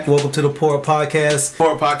Welcome to the Pour Up Podcast.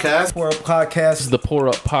 Pour Up Podcast. Pour Up Podcast. This is the Pour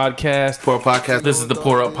Up Podcast. Pour Up Podcast. This is the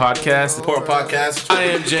Pour Up Podcast. Pour Up Podcast. I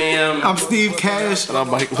am JM. I'm Steve Cash. And I'm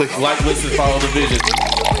Mike. Like, listen, follow the vision.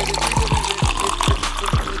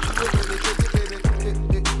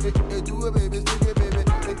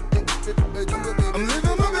 I'm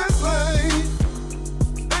living my best life.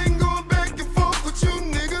 Ain't going back and forth with you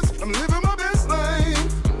niggas. I'm living my best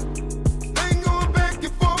life. Ain't going back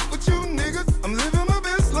and forth with you niggas. I'm living my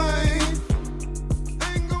best life.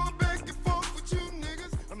 Ain't going back and forth with you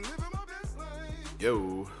niggas. I'm living my best life.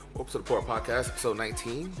 Yo, welcome to the Pour Up Podcast, episode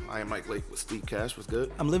 19. I am Mike Lake with Steve Cash. What's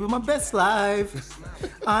good? I'm living my best life.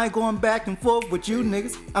 I ain't going back and forth with you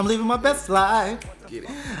niggas. I'm living my best life. Get it.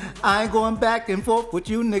 I ain't going back and forth with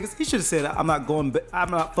you niggas. He should have said, I'm not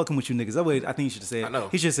fucking with you niggas. That way, I think he should have said. I know.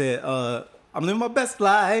 He should have said, I'm living my best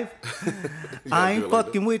life. I ain't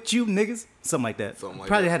fucking with you niggas. Something like that.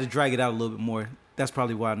 Probably had to drag it out a little bit more. That's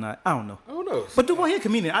probably why I'm not. I don't know. I don't know. But Duval, he a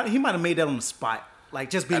comedian. He might have made that on the spot. Like,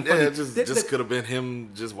 just being funny. Yeah, just could have been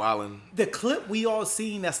him just wilding. The clip we all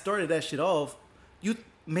seen that started that shit off, you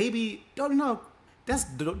maybe don't know. That's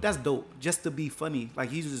dope. Just to be funny, like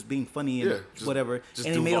he's just being funny and whatever. And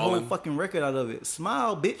he made a whole fucking record out of it.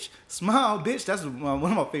 Smile, bitch. Smile, bitch. That's one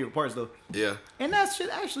of my favorite parts, though. Yeah. And that shit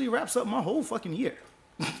actually wraps up my whole fucking year.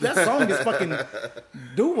 That song is fucking.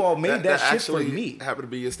 Duval made that shit for me. Happened to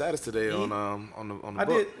be your status today on the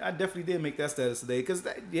book. I definitely did make that status today because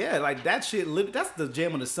like that shit. That's the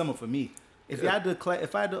jam of the summer for me. If I had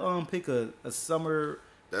to pick a summer,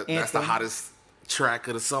 that's the hottest track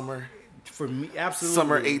of the summer. For me, absolutely.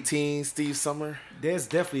 Summer 18, Steve Summer. There's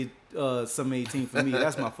definitely Summer 18 for me.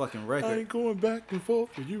 That's my fucking record. I ain't going back and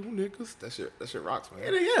forth with you niggas. That shit rocks,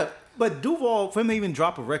 man. Yeah. But Duval, for him to even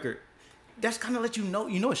drop a record, that's kind of let you know.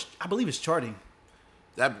 I believe it's charting.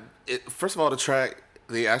 First of all, the track,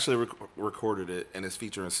 they actually recorded it, and it's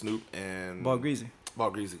featuring Snoop and Ball Greasy.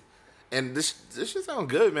 And this shit sound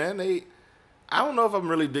good, man. I don't know if I'm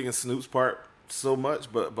really digging Snoop's part so much,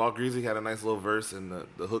 but Ball Greasy had a nice little verse, and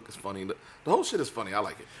the hook is funny. The whole shit is funny. I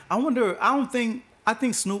like it. I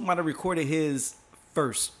think Snoop might have recorded his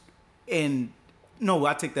first, and no,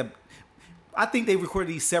 I take that. I think they recorded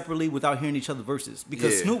these separately without hearing each other's verses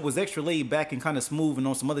because Snoop was extra laid back and kind of smooth and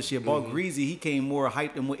on some other shit. Ball Greasy, he came more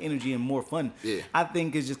hyped and more energy and more fun. Yeah. I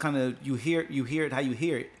think it's just kind of you hear it how you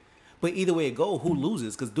hear it, but either way it go, who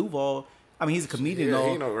loses? Because Duval, I mean, he's a comedian,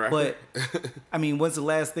 he no rapper. But I mean, when's the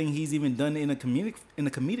last thing he's even done in the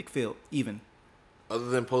comedic field, even? Other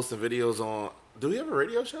than posting videos on, do he have a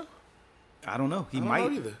radio show? I don't know. I don't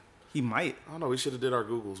know either. He might. I don't know. We should have did our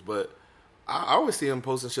Googles, but I always see him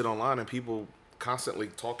posting shit online and people constantly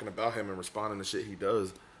talking about him and responding to shit he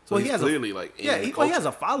does. So he's clearly he has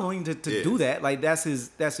a following to do that. Like that's his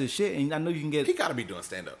shit, and I know you can get. He got to be doing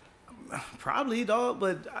stand up. Probably, dog.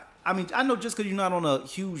 But I mean, I know just because you're not on a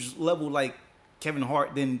huge level like Kevin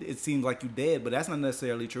Hart, then it seems like you dead. But that's not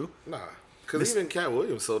necessarily true. Nah, because even Cat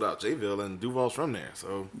Williams sold out Jayville, and Duval's from there.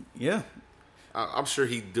 So yeah, I'm sure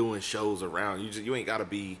he's doing shows around. You ain't got to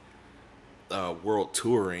be world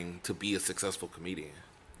touring to be a successful comedian.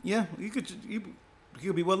 Yeah, you could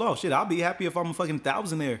be well off. Shit, I'll be happy if I'm a fucking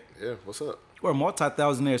thousandaire. Yeah, what's up? Or a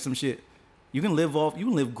multi-thousandaire, some shit. You can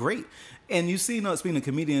live great. And you seen, speaking of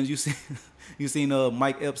comedians, you seen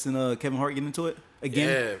Mike Epps and Kevin Hart get into it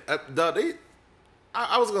again? Yeah,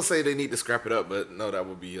 I was gonna say they need to scrap it up, but no, that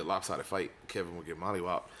would be a lopsided fight. Kevin would get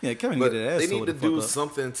mollywopped. Yeah, Kevin but get his ass. They need to do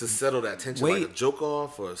something to settle that tension, like a joke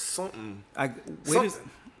off or something.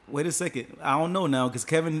 Wait a second. I don't know now because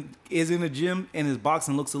Kevin is in the gym and his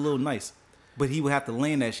boxing looks a little nice, but he would have to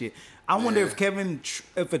land that shit. I wonder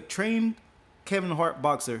if a trained Kevin Hart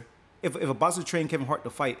boxer, if a boxer trained Kevin Hart to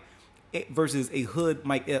fight versus a hood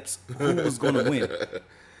Mike Epps, who was going to win?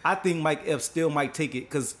 I think Mike Epps still might take it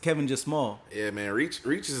because Kevin just small. Yeah, man. Reach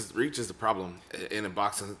is the problem in a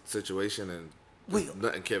boxing situation, and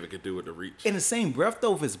nothing Kevin could do with the reach. In the same breath,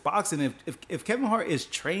 though, if it's boxing, if Kevin Hart is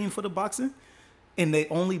trained for the boxing, and they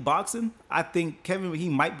only boxing, I think Kevin, he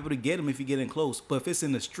might be able to get him if he get in close. But if it's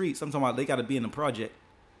in the streets, I'm talking about they got to be in the project.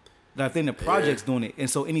 I think the project's doing it, and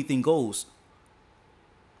so anything goes.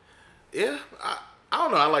 Yeah, I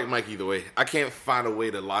don't know. I like Mike either way. I can't find a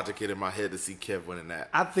way to logic it in my head to see Kev winning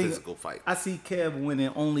that physical fight. I see Kev winning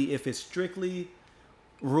only if it's strictly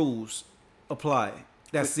rules apply.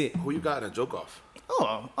 That's it. Who you got in a joke off?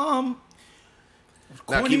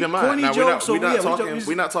 Now keep in mind,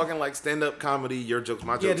 we're not talking like stand up comedy, your jokes,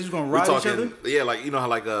 my jokes. Yeah, just gonna ride each other. Yeah, like you know how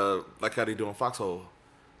like how they do on Foxhole.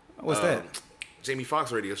 What's that? Jamie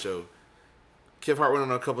Foxx radio show. Kev Hart went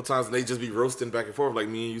on a couple times and they just be roasting back and forth like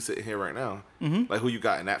me and you sitting here right now. Mm-hmm. Like who you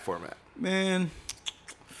got in that format? Man,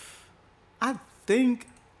 I think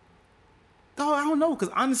Dog, I don't know, because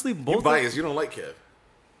honestly, both. You biased. You don't like Kev.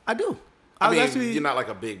 I do. I was mean, actually, you're not like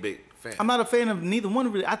a big fan. I'm not a fan of neither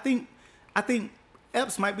one. Really, I think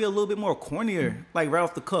Epps might be a little bit more cornier, like right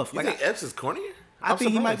off the cuff. You Like think Epps is cornier? I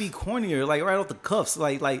think he might be cornier, like right off the cuffs,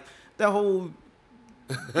 like that whole.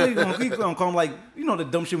 What you gonna call him, like, you know, the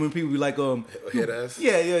dumb shit when people be like, Head ass?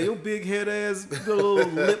 Yeah, your big head ass, the little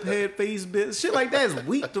lip head face bit. Shit like that is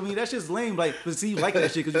weak to me. That shit's lame. Like, but see, you like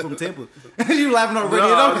that shit because you're from Tampa. You laughing already.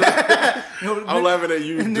 I'm laughing at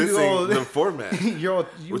you dissing the format. You're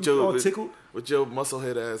all tickled. With your muscle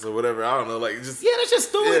head ass or whatever. I don't know. Like, just. Yeah, that's just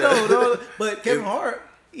stupid though. But Kevin Hart,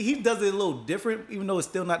 he does it a little different, even though it's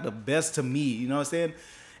still not the best to me. You know what I'm saying?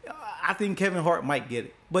 I think Kevin Hart might get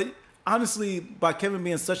it. But honestly, by Kevin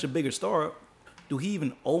being such a bigger star, do he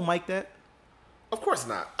even owe Mike that? Of course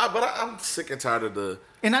not. I'm sick and tired of the.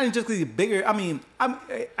 And not just because he's bigger. I mean,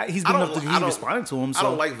 he's big enough to he responded to him. So. I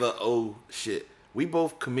don't like the shit. We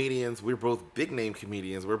both comedians. We're both big name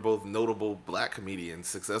comedians. We're both notable black comedians,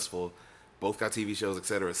 successful. Both got TV shows, et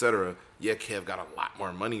cetera, et cetera. Yeah, Kev got a lot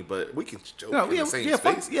more money, but we can joke in the same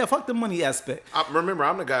space. Fuck the money aspect. Remember,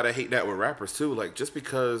 I'm the guy that hate that with rappers too. Like, just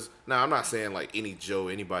because. Now, I'm not saying like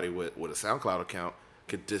anybody with a SoundCloud account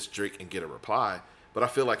could diss Drake and get a reply, but I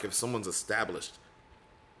feel like if someone's established,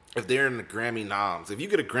 if they're in the Grammy noms, if you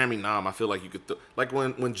get a Grammy nom, I feel like you could. Like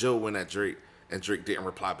when Joe went at Drake. And Drake didn't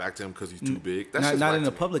reply back to him because he's too big. That's not in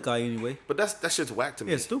the public eye anyway. But that shit's whack to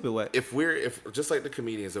me. Yeah, stupid whack. If just like the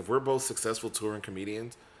comedians, if we're both successful touring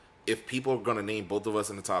comedians, if people are gonna name both of us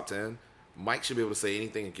in the top 10, Mike should be able to say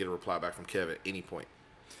anything and get a reply back from Kev at any point.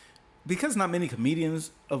 Because not many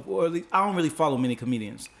comedians, or at least I don't really follow many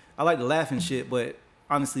comedians. I like to laugh and shit, but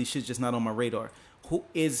honestly, shit's just not on my radar. Who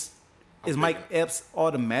is Mike Epps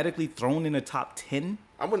automatically thrown in the top 10?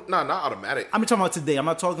 Not automatic. I'm talking about today. I'm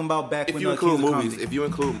not talking about back if when you include movies. Comedy. If you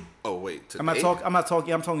include, today? I'm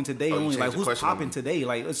talking today only. Like, who's popping today?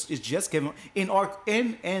 Like, it's just Kevin in our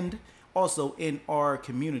and also in our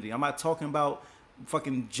community. I'm not talking about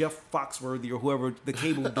fucking Jeff Foxworthy or whoever the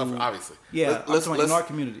cable dude. Obviously, yeah. Let's in our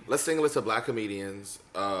community. Let's sing a list of black comedians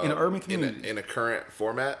in an urban community in a current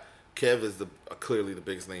format. Kev is clearly the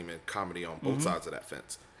biggest name in comedy on both sides of that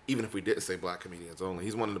fence. Even if we didn't say black comedians only,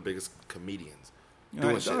 he's one of the biggest comedians.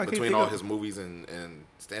 Doing shit between all his movies and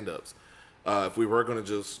stand-ups. If we were going to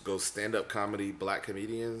just go stand-up comedy, black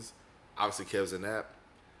comedians, obviously Kev's in that.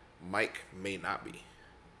 Mike may not be.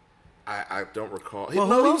 I don't recall. He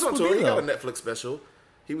was on tour. He got a Netflix special.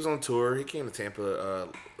 He was on tour. He came to Tampa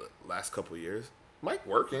last couple of years. Mike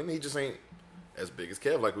working. He just ain't as big as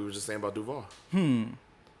Kev, like we were just saying about Duval.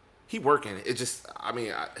 He working. It just, I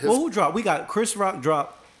mean. Who dropped? We got Chris Rock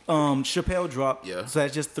dropped. Chappelle dropped. Yeah. So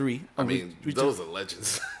that's just 3. I mean, those are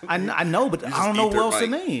legends. I know, but I don't know who else to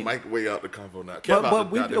name. Mike way out the combo now.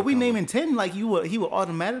 But we naming 10, like he would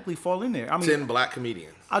automatically fall in there. I mean, 10 black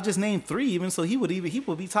comedians. I'll just name 3 even, so he would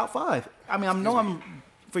be top 5. I mean,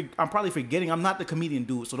 I'm probably forgetting. I'm not the comedian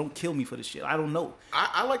dude, so don't kill me for this shit. I don't know.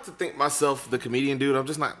 I like to think myself the comedian dude. I'm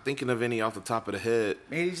just not thinking of any off the top of the head.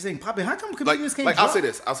 Man, you just saying, Poppy, how come comedians can't like drop?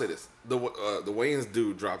 I'll say this. The Wayans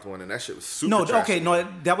dude dropped one, and that shit was super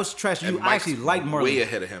that was trash. I actually like Marlon. Way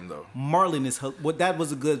ahead of him, though. Marlon is... that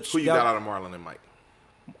was a good... Who you got out of Marlon and Mike?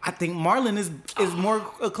 I think Marlon is more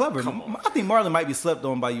clever. I think Marlon might be slept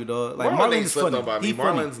on by you, dog. Like, Marlon ain't slept funny. on by me. He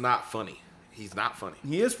Marlon's not funny. He's not funny.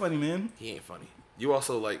 He is funny, man. He ain't funny. You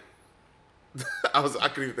also like... I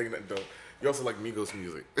couldn't even think of that though. You also like Migos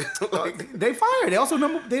music. They fired. They also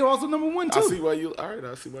number 1 too. I see why you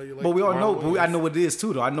like. But we all know. But I know what it is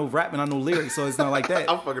too, though. I know rap and I know lyrics, so it's not like that.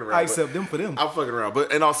 I'm fucking around. I accept them for them. I'm fucking around.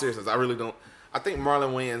 But in all seriousness, I really don't. I think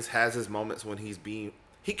Marlon Wayans has his moments when he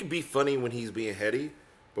can be funny when he's being heady,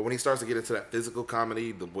 but when he starts to get into that physical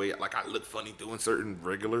comedy, the way like I look funny doing certain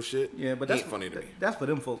regular shit, yeah, but that's funny to me. That's for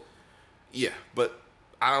them folk. Yeah, but.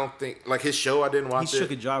 I don't think like his show. I didn't watch it. He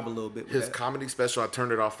shook a job a little bit. His comedy special. I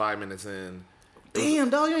turned it off 5 minutes in.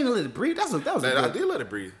 Damn, dog, you ain't let it breathe. That was. I did let it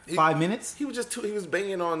breathe. 5 minutes. He was he was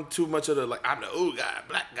banging on too much of the like I'm the old guy,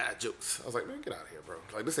 black guy jokes. I was like, man, get out of here, bro.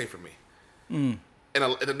 Like this ain't for me. And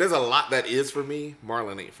there's a lot that is for me.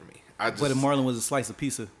 Marlon ain't for me. But if Marlon was a slice of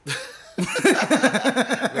pizza.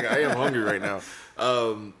 Nigga, I am hungry right now.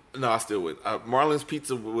 No, I still would. Marlon's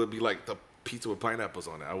pizza would be like the pizza with pineapples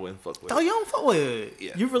on it. I wouldn't fuck with it. Oh, you don't fuck with it?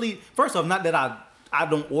 Yeah. You really... First off, not that I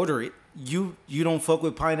don't order it. You don't fuck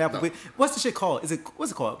with pineapple. No. What's the shit called?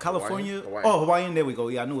 What's it called? California? Hawaiian. Oh, Hawaiian. There we go.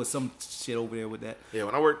 Yeah, I knew it's some shit over there with that. Yeah,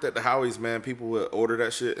 when I worked at the Howie's, man, people would order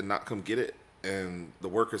that shit and not come get it. And the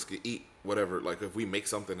workers could eat whatever. Like, if we make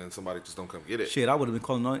something and somebody just don't come get it. Shit, I would have been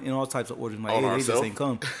calling in all types of orders. Like, hey, they just ain't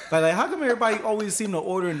come. Like, how come everybody always seem to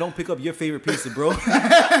order and don't pick up your favorite pizza, bro?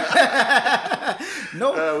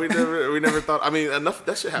 No, we never thought. I mean, enough.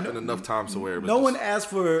 That shit happened enough times to where. No one asked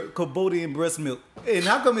for Cambodian breast milk, and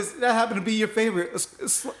how come that happened to be your favorite?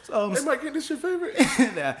 Hey, Mike, ain't this your favorite?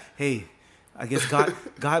 Hey, I guess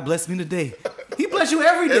God blessed me today. He bless you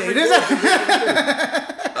every day.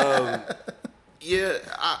 Yeah,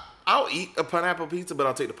 I'll eat a pineapple pizza, but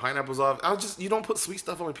I'll take the pineapples off. You don't put sweet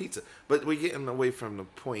stuff on a pizza. But we're getting away from the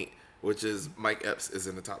point, which is Mike Epps is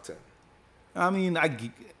in the top 10. I mean,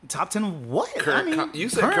 top 10 of what? You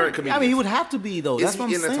said current comedians. I mean, he would have to be, though. Is That's he what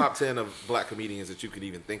I'm in saying. the top 10 of black comedians that you could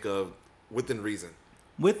even think of within reason?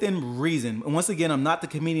 Within reason. And once again, I'm not the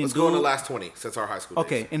comedian. Let's go in the last 20 since our high school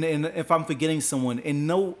days. Okay, and if I'm forgetting someone, in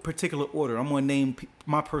no particular order, I'm going to name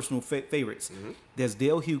my personal favorites. Mm-hmm. There's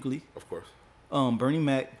Dale Hughley. Of course. Bernie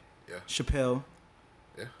Mac. Yeah. Chappelle.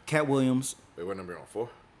 Yeah. Cat Williams. Wait, what number are you on? 4?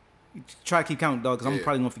 Try to keep counting, dog, because I'm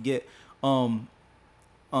probably going to forget.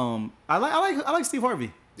 I like Steve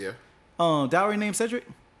Harvey. Yeah. Dowry named Cedric?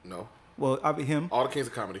 No. Well, I be him. All the kings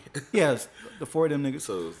of comedy. Yes, the 4 of them niggas.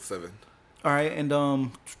 So 7. All right,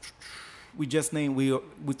 and we just named we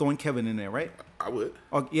throwing Kevin in there, right? I would.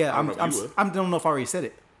 Oh, yeah, I don't know if I already said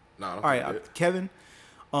it. No, I don't All right, think you did. Kevin,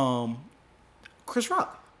 Chris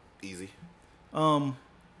Rock, Easy.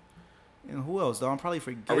 and who else? Though I'm probably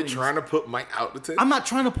forgetting. Are we trying to put Mike out the 10? I'm not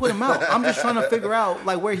trying to put him out. I'm just trying to figure out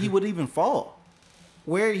like where he would even fall.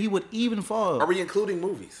 Where he would even fall. Are we including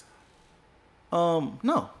movies?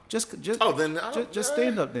 No, just Oh, then just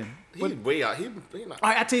stand up then. He's way out. He not. All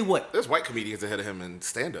right, I tell you what. There's white comedians ahead of him in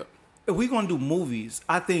stand up. If we're gonna do movies,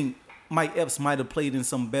 I think Mike Epps might have played in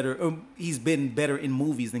some better. He's been better in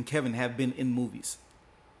movies than Kevin have been in movies.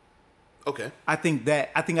 Okay. I think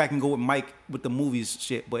I can go with Mike with the movies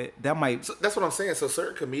shit, but that might. So that's what I'm saying. So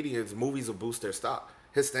certain comedians, movies will boost their stock.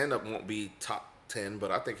 His stand up won't be top 10,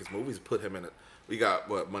 but I think his movies put him in it. We got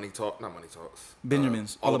what Money Talk, not Money Talks.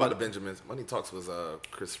 Benjamins. All about the Benjamins. Money Talks was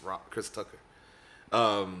Chris Tucker.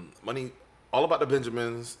 All About the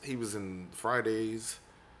Benjamins. He was in Fridays.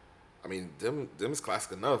 I mean, them is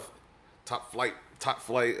classic enough. Top flight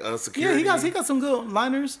security. Yeah, he got some good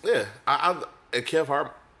liners. Yeah, and Kev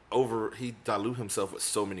Hart he dilute himself with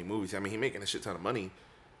so many movies. I mean, he making a shit ton of money,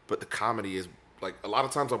 but the comedy is like a lot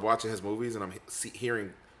of times I'm watching his movies and I'm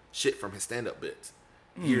hearing shit from his stand up bits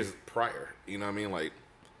years prior. You know what I mean? Like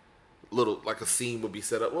like a scene would be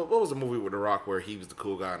set up. What was the movie with The Rock where he was the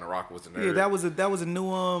cool guy and The Rock was the nerd? Yeah, that was a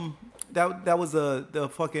new that was the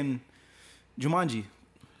fucking Jumanji.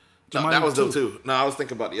 No, that was dope too. No, I was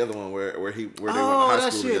thinking about the other one where they went to high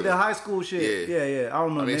school together. The high school shit. Yeah. I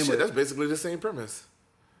don't know the name of it. That's basically the same premise.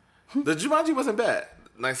 The Jumanji wasn't bad.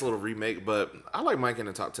 Nice little remake, but I like Mike in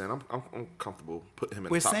the top 10. I'm comfortable putting him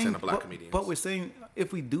in the top 10 of black comedians. But we're saying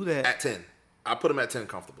if we do that at 10, I put him at 10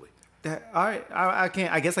 comfortably. All right, I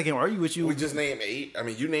can't. I guess I can't argue with you. We just named 8. I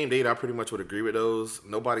mean, you named 8. I pretty much would agree with those.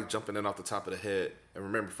 Nobody jumping in off the top of the head. And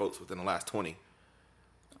remember, folks, within the last 20.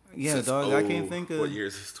 Yeah, since, dog. I can't think of what year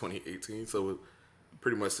is this? 2018. So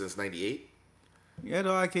pretty much since 98. Yeah,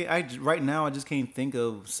 dog. I can't. Right now, I just can't think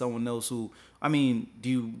of someone else who. I mean,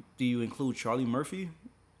 do you include Charlie Murphy?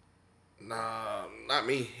 Nah, not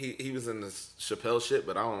me. He was in this Chappelle shit,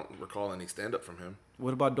 but I don't recall any stand up from him.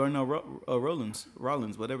 What about Darnell Rollins,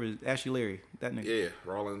 whatever, Ashley Larry, that nigga? Yeah,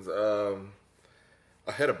 Rollins.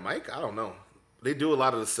 Ahead of Mike, I don't know. They do a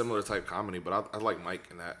lot of the similar type comedy, but I like Mike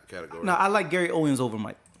in that category. No, I like Gary Owens over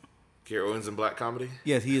Mike. Gary Owens in black comedy?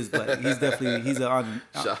 Yes, he is black. He's definitely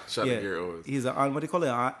shout to Gary Owens. He's what do you call it?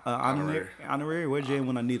 Honorary. Where's Jam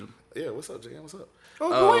when I need him? Yeah, what's up, Jam? What's up?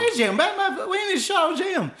 Oh, where's Jam? We need to shout out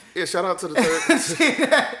Jam. Yeah, shout out to the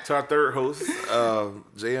third, to our third host,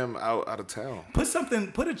 Jam out of town.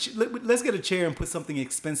 Let's get a chair and put something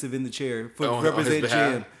expensive in the chair for represent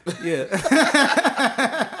Jam. Yeah.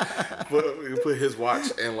 Put his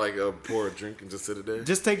watch and like pour a drink and just sit it there.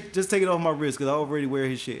 Just take it off my wrist because I already wear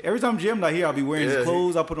his shit. Every time Jam not here, I'll be wearing his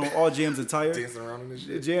clothes. I put on all Jam's attire. Dancing around in his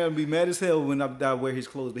shit. Jam be mad as hell when I wear his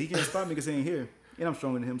clothes, but he can't stop me because he ain't here. And I'm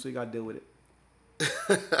stronger than him, so you gotta deal with it.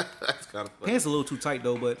 That's kind of funny. Pants a little too tight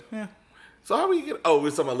though, but yeah. So how we get? Oh,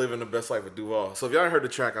 we're talking about living the best life with Duval. So if y'all ain't heard the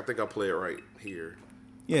track, I think I'll play it right here.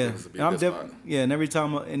 Yeah, and every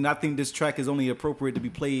time, and I think this track is only appropriate to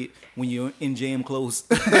be played when you're in jam clothes.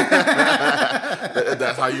 That's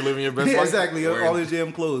how you live in your best life. Exactly, all the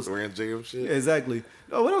jam clothes. Wearing jam shit. Exactly.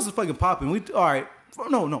 Oh, what else is fucking popping? All right.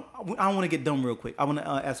 No. I want to get done real quick. I want to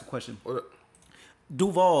ask a question. What?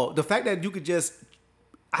 Duval, the fact that you could just,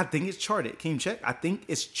 I think it's charted. Can you check? I think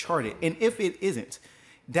it's charted, and if it isn't,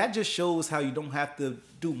 that just shows how you don't have to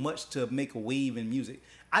do much to make a wave in music.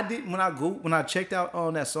 I did when I checked out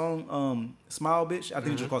on that song, "Smile Bitch." I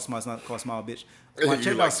think it's just called "Smile." It's not called "Smile Bitch." When I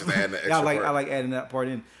checked out, I like adding that part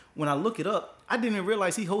in. When I look it up, I didn't even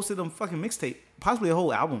realize he hosted a fucking mixtape, possibly a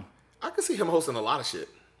whole album. I could see him hosting a lot of shit.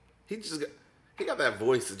 He got that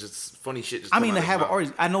voice of just funny shit. Just I mean, to have an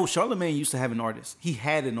artist. I know Charlamagne used to have an artist. He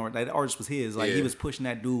had an artist. That artist was his. Like he was pushing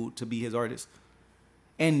that dude to be his artist.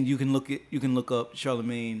 And you can look up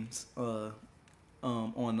Charlamagne's on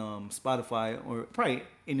Spotify or probably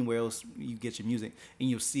anywhere else you get your music, and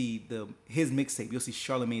you'll see his mixtape. You'll see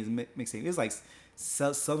Charlamagne's mixtape. It's like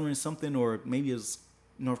Southern something, or maybe it's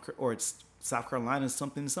it's South Carolina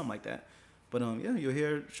something like that. But yeah, you'll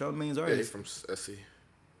hear Charlamagne's artist. Yeah, he's from SC.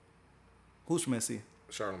 Who's from SC?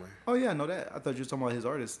 Charlamagne. Oh yeah, I know that. I thought you were talking about his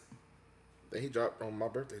artist. Then he dropped on my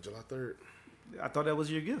birthday, July 3rd. I thought that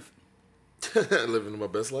was your gift. Living my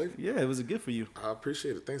best life. Yeah, it was a gift for you. I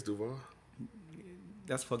appreciate it. Thanks, Duval.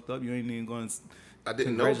 That's fucked up. You ain't even going to I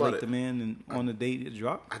didn't know about it. the man on the date it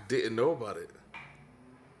dropped. I didn't know about it.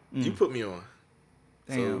 You put me on.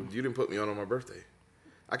 Damn. So you didn't put me on my birthday.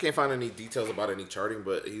 I can't find any details about any charting,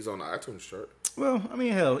 but he's on the iTunes chart. Well, I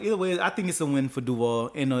mean, hell, either way, I think it's a win for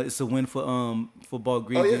Duval, and it's a win for Ball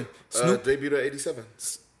Greasy. Oh yeah, Snoop debuted at 87.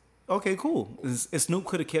 Okay, cool. And Snoop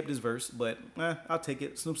could have kept his verse, but I'll take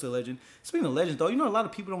it. Snoop's a legend. Speaking of legends, though, you know a lot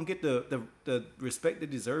of people don't get the respect they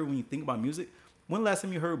deserve when you think about music. When last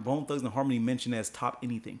time you heard Bone Thugs and Harmony mentioned as top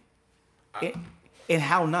anything? And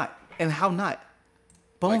how not? And how not?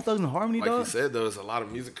 Bone Thugs and Harmony, like dog? you said, there's a lot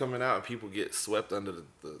of music coming out, and people get swept under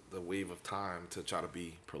the wave of time to try to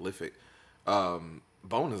be prolific. Bone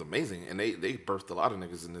is amazing, and they birthed a lot of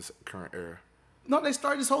niggas in this current era. No, they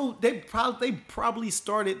started this whole. They probably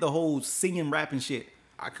started the whole singing, rapping shit,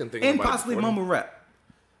 I couldn't think and about possibly it mumble rap.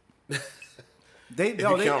 If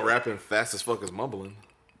you count rapping fast as fuck as mumbling.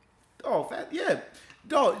 Oh, fat, yeah,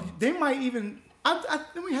 dog. They might even. I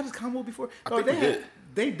think we had this combo before. Dog,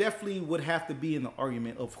 they definitely would have to be in the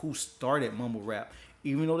argument of who started mumble rap,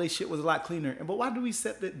 even though they shit was a lot cleaner. But why do we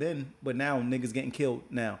set it then? But now niggas getting killed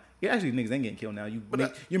now. Yeah, actually niggas ain't getting killed now.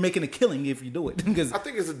 You're making a killing if you do it. Because I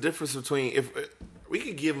think it's a difference between if we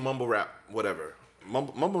could give mumble rap whatever.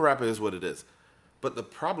 Mumble rap is what it is. But the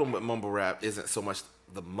problem with mumble rap isn't so much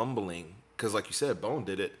the mumbling, because like you said, Bone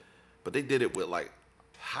did it, but they did it with like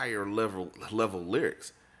higher level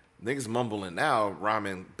lyrics. Niggas mumbling now,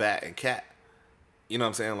 rhyming bat and cat. You know what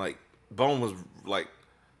I'm saying? Like Bone was like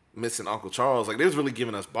missing Uncle Charles. Like they was really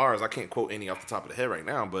giving us bars. I can't quote any off the top of the head right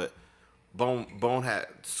now, but Bone had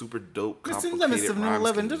super dope, complicated rhyme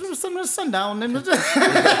schemes. This was some sundown. And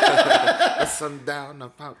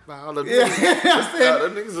sundown, pop out. The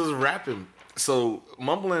niggas was rapping. So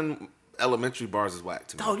mumbling elementary bars is whack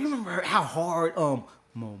to me. Dog, you remember how hard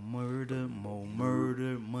more murder,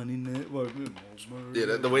 money network, more murder.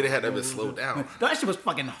 Yeah, the way they had that bit slowed down. That shit was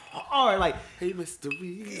fucking hard. Like, hey, Mr.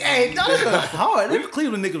 Weed. Hey, that was hard. Them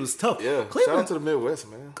Cleveland niggas was tough. Yeah, Cleveland, shout out to the Midwest,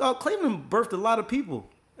 man. Cleveland birthed a lot of people,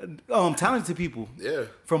 talented people. Yeah,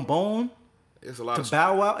 from Bone. It's a lot to of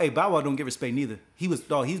Bow Wow. Hey, Bow Wow don't get respect neither. He's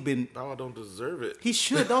been. Bow Wow don't deserve it. He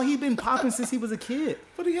should, dog. He's been popping since he was a kid.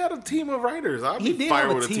 But he had a team of writers. I'd be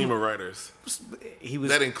fired with a team of writers.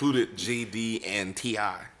 That included JD and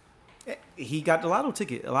T.I. He got the lotto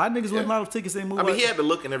ticket. A lot of niggas win lotto tickets. They move. I mean, he had the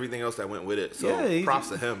look and everything else that went with it. So props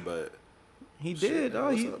to him. But he did. Oh,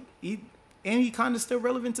 he kind of still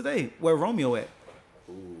relevant today. Where Romeo at?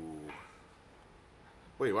 Ooh.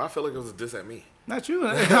 Wait, well, I feel like it was a diss at me. Not you.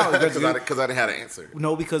 Because I didn't have an answer.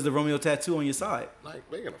 No, because the Romeo tattoo on your side. Like,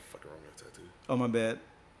 they got a fucking Romeo tattoo. Oh, my bad.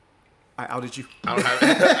 I outed you. I don't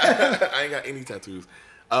have. I ain't got any tattoos.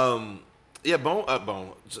 Yeah,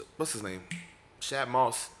 Bone. What's his name? Shad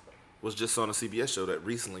Moss was just on a CBS show that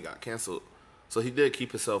recently got canceled. So he did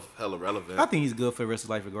keep himself hella relevant. I think he's good for the rest of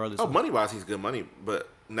life regardless. Oh, money-wise, he's good money. But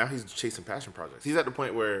now he's chasing passion projects. He's at the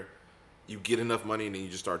point where you get enough money and then you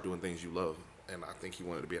just start doing things you love. And I think he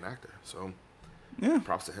wanted to be an actor. So, yeah,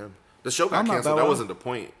 props to him. The show got canceled. That wasn't the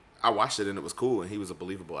point. I watched it and it was cool, and he was a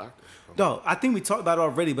believable actor. Dog, I think we talked about it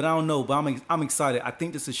already, but I don't know. But I'm excited. I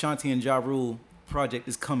think this Ashanti and Ja Rule project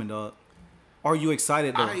is coming, dog. Are you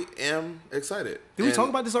excited, though? I am excited. Did we talk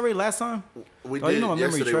about this already last time? We did. You know my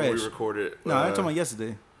memory yesterday trash. When we recorded. No, I'm talking about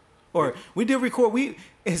yesterday. Or we did record.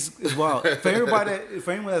 It's wild. For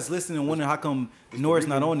anyone that's listening and wondering how come Norris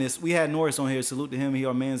not on this, we had Norris on here. Salute to him. He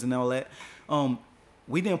our mans and all that.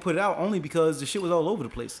 We didn't put it out only because the shit was all over the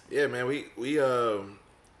place. Yeah, man.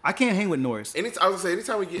 I can't hang with Norris. I was gonna say,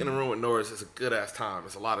 anytime we get in a room with Norris, it's a good ass time.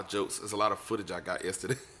 It's a lot of jokes. It's a lot of footage I got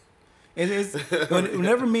yesterday.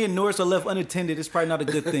 Whenever me and Norris are left unattended, it's probably not a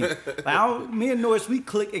good thing. Me and Norris, we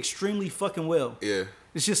click extremely fucking well. Yeah.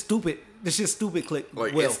 It's just stupid. Click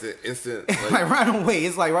like well. instant. Like right away.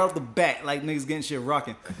 It's like right off the bat. Like niggas getting shit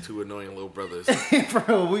rocking. Two annoying little brothers.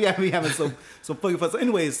 Bro, we having some fucking fun. So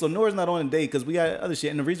anyways, so Norris not on today because we got other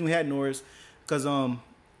shit. And the reason we had Norris, Cause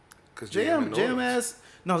Jam ass.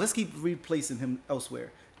 No, let's keep replacing him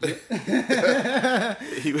elsewhere. Where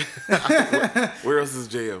else is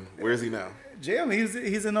Jam? Where is he now? Jam,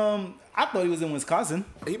 he's in I thought he was in Wisconsin.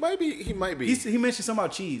 He might be. He He mentioned something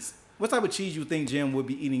about cheese. What type of cheese you think Jam would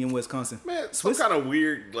be eating in Wisconsin? Man, Swiss? Some kind of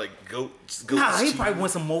weird like goat Nah, he cheese. probably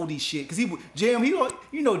wants some moldy shit. Cause Jam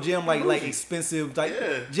Jam like expensive. Like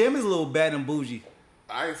Jam is a little bad and bougie.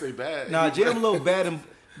 I ain't say bad. Nah, Jam a little bad and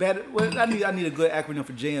bad. Well, I need a good acronym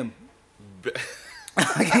for Jam.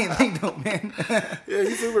 I can't think though, man. Yeah,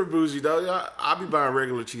 he's super bougie, though. I be buying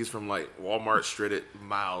regular cheese from like Walmart shredded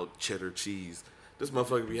mild cheddar cheese. This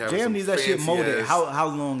motherfucker be having Jam needs that shit molded. How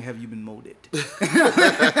long have you been molded?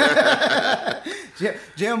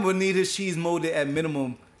 Jam would need his cheese molded at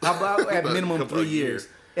minimum. How about at minimum 3 years?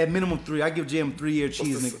 At minimum 3. I give Jam 3-year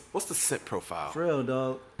cheese, nigga. What's the scent profile? For real,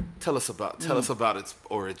 dog. Tell us about its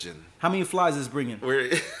origin. How many flies is bringing?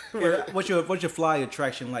 What's your fly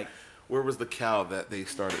attraction like? Where was the cow that they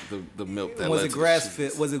started the milk that was it grass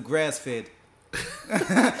fed? Was it grass fed?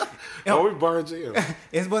 Oh, we borrowed Jam.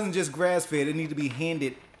 It wasn't just grass fed. It needed to be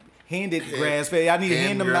handed grass fed. I need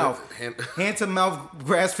hand to mouth, hand to mouth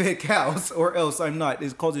grass fed cows, or else I'm not.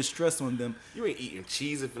 It causes stress on them. You ain't eating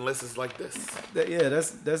cheese unless it's like this.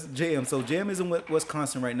 That's Jam. So Jam is in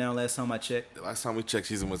Wisconsin right now. Last time I checked. The last time we checked,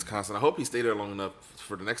 she's in Wisconsin. I hope he stayed there long enough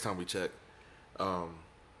for the next time we check.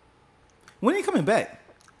 When are you coming back?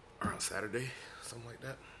 Around Saturday, something like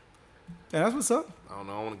that. Yeah, that's what's up. I don't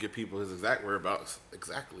know. I want to give people his exact whereabouts.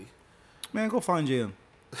 Exactly. Man, go find Jam.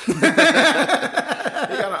 He got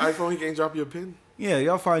an iPhone. He can't drop you a pin. Yeah,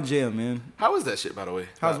 y'all find Jam, man. How is that shit, by the way?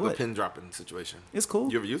 How's the what? pin dropping situation? It's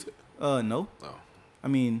cool. You ever use it? No. Oh. I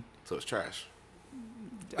mean, so it's trash.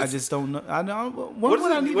 I just don't know. I know. What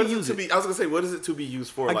would I need to use it? I was gonna say, what is it to be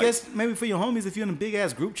used for? I guess maybe for your homies, if you're in a big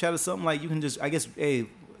ass group chat or something, like you can just. I guess, hey,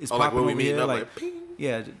 it's popping over here. Like, ping.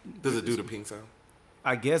 Yeah. Does it do the ping sound?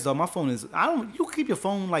 I guess though. My phone is. You keep your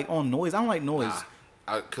phone like on noise. I don't like noise.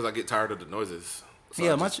 Because I get tired of the noises. So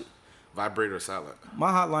yeah, vibrate or silent.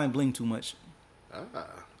 My hotline bling too much.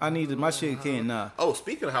 I needed my shit can't nah. Oh,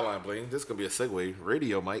 speaking of hotline bling, this is gonna be a segue.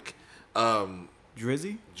 Radio Mike.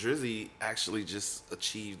 Drizzy actually just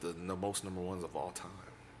achieved the most number ones of all time,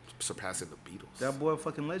 surpassing the Beatles. That boy a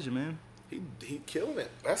fucking legend, man. He killing it.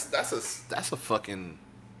 That's a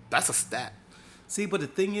stat. See, but the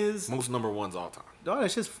thing is, most number ones all time. Dog,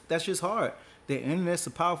 that's just hard. The internet's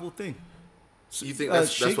a powerful thing. So you think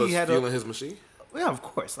that's what's fueling his machine? Yeah, of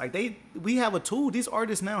course. Like we have a tool. These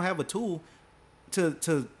artists now have a tool to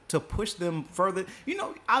push them further. You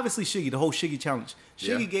know, obviously Shiggy, the whole Shiggy challenge.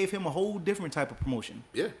 Shiggy gave him a whole different type of promotion.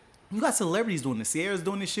 Yeah. You got celebrities doing this. Sierra's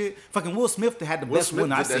doing this shit. Fucking Will Smith had the best one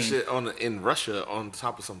I've seen. Will Smith did that shit in Russia on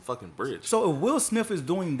top of some fucking bridge. So if Will Smith is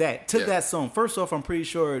doing that to that song, first off, I'm pretty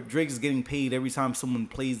sure Drake is getting paid every time someone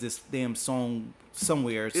plays this damn song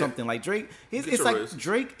somewhere or something. Like Drake, it's like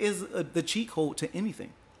Drake is the cheat code to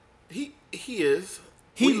anything. He is.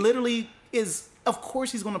 He literally is. Of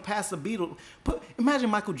course, he's gonna pass the Beatles. But imagine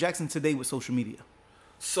Michael Jackson today with social media.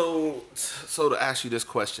 So to ask you this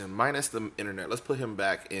question, minus the internet, let's put him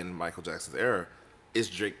back in Michael Jackson's era.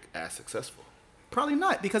 Is Drake as successful? Probably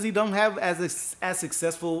not, because he don't have as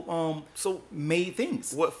successful made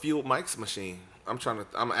things. What fueled Mike's machine?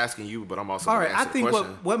 I'm asking you, but I'm also all right. I the think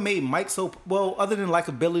question. what made Mike so well, other than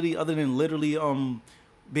likability, other than literally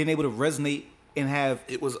being able to resonate and have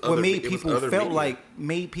made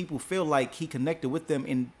people feel like he connected with them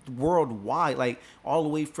in worldwide, like all the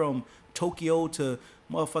way from Tokyo to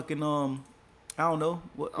motherfucking I don't know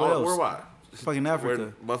what else. Worldwide, fucking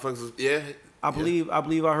Africa. Motherfuckers, I believe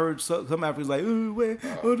I heard some Africans like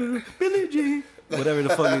Billie Jean, whatever the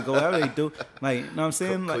fuck they go, how they do, like, you know what I'm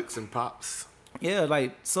saying, like clicks and pops. Yeah,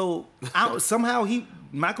 like so somehow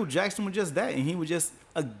Michael Jackson was just that, and he was just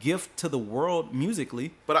a gift to the world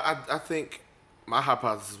musically. But I think my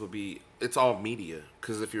hypothesis would be it's all media,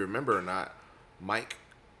 because if you remember or not, Mike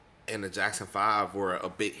and the Jackson 5 were a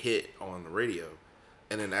big hit on the radio.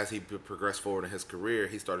 And then as he progressed forward in his career,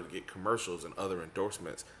 he started to get commercials and other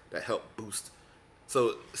endorsements that helped boost.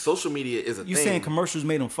 So social media is a thing. You saying commercials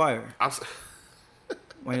made him fire?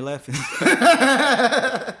 Why are you laughing?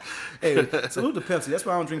 Hey, salute to Pepsi. That's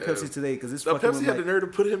why I don't drink Pepsi today, because it's fucking. Pepsi had the nerve to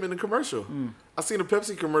put him in the commercial. I seen a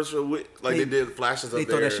Pepsi commercial with they did flashes of they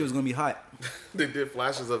thought that shit was gonna be hot. They did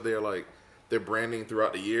flashes of their branding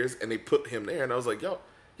throughout the years, and they put him there, and I was like, y'all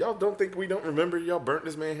don't think we don't remember y'all burnt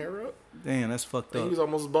this man hair up? Damn, that's fucked up. He was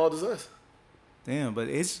almost as bald as us. Damn, but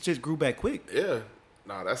it just grew back quick. Yeah.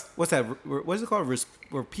 Nah, that's... What's that? What's it called?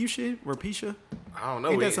 Rapecia? I don't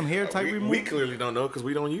know. Ain't that some hair type removal? We clearly don't know because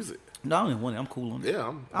we don't use it. No, I don't want it. I'm cool on it.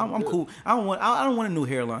 Yeah, I'm cool. I don't want a new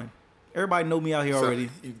hairline. Everybody know me out here already.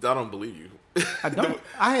 I don't believe you. I don't.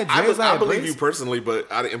 I had dreads. I believe you personally,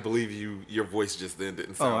 but I didn't believe you. Your voice just then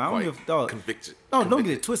didn't sound quite convicted. No, don't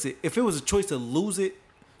get it twisted. If it was a choice to lose it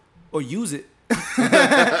or use it,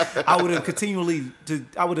 I would have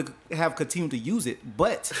continued to use it.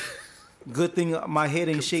 But good thing my head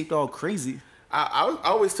ain't shaped all crazy. I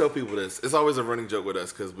always tell people this. It's always a running joke with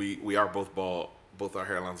us because we are both bald. Both our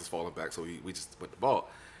hairlines is falling back, so we just went to bald.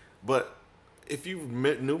 But if you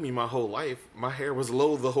knew me my whole life, my hair was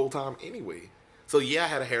low the whole time anyway. So yeah, I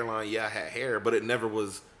had a hairline, yeah, I had hair, but it never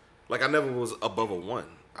was like I never was above a 1.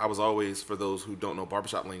 I was always, for those who don't know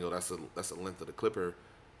barbershop lingo, that's the length of the clipper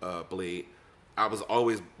blade. I was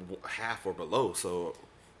always half or below, so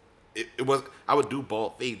it was. I would do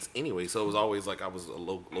bald fades anyway, so it was always like I was a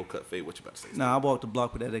low cut fade. What you about to say? Nah, I walked the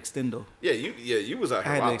block with that extendo. Yeah, you was out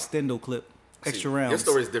here. I had wilding. the extendo clip, extra rounds. Your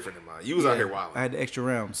story is different than mine. You was out here wilding. I had the extra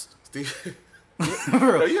rounds. Steve,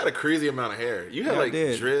 no, you had a crazy amount of hair. You had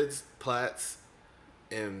dreads, plaits,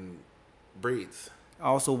 and braids. I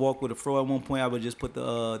also walked with a fro. At one point, I would just put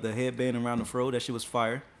the headband around the fro. That shit was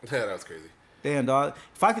fire. Yeah, that was crazy. Damn, dog.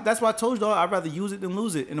 That's why I told you, dog. I'd rather use it than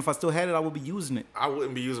lose it. And if I still had it, I would be using it. I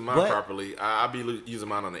wouldn't be using mine properly. I'd be using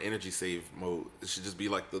mine on the energy save mode. It should just be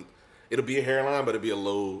like it'll be a hairline, but it'll be a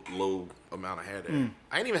low amount of hair there.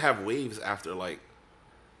 I didn't even have waves after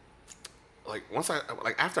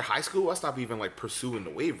after high school. I stopped even pursuing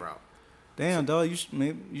the wave route. Damn, dog. You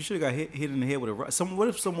should have got hit in the head with a rock. What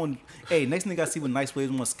if someone? Hey, next thing I see with nice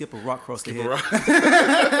waves, want to skip a rock across the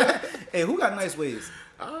head. Hey, who got nice waves?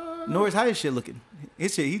 Norris, how his shit looking?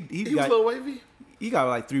 His shit, he was a little wavy. He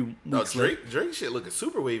got 3 weeks. No, Drake shit looking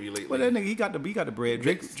super wavy lately. Well, that nigga, he got the bread.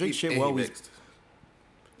 Drake shit well mixed.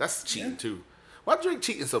 That's cheating too. Why Drake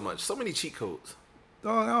cheating so much? So many cheat codes.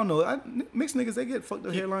 Dog, I don't know. Mixed niggas, they get fucked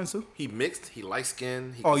up hairlines too. He mixed. He light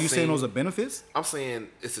skinned. You saying those are benefits? I'm saying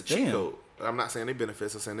it's a cheat code. I'm not saying they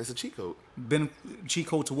benefits. I'm saying it's a cheat code. Cheat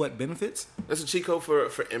code to what? Benefits? It's a cheat code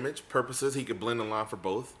for image purposes. He could blend the line for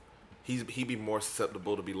both. He'd be more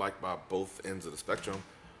susceptible to be liked by both ends of the spectrum.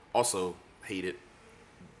 Also, hated.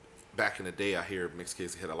 Back in the day, I hear mixed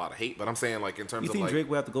kids had a lot of hate. But I'm saying in terms of you think Drake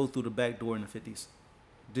would have to go through the back door in the 50s?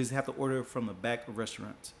 Does he have to order from the back of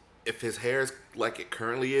restaurants? If his hair is like it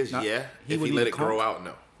currently is, yeah. If he let it grow out,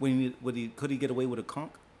 no. Could he get away with a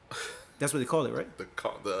conch? That's what they call it, right?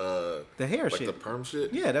 The hair shit, shit. The perm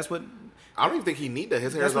shit. Yeah, that's what. I don't even think he need that.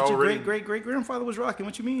 His hair is already. already. Your great grandfather was rocking.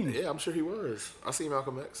 What you mean? Yeah, I'm sure he was. I seen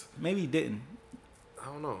Malcolm X. Maybe he didn't. I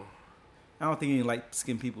don't know. I don't think any light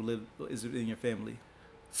skinned people is in your family.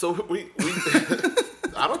 So we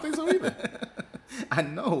I don't think so either. I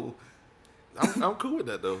know. I'm cool with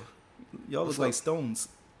that though. Y'all look like stones.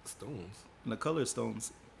 Stones. The color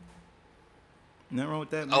stones. Nothing wrong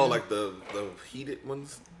with that, man. Oh, like the heated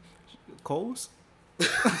ones? Coals? I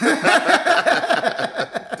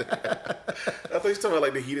thought you were talking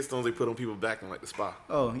about the heated stones they put on people's back in the spa.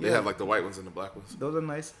 Oh, yeah. They have the white ones and the black ones. Those are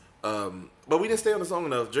nice. But we didn't stay on the song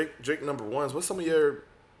enough. Drake number ones. What's some of your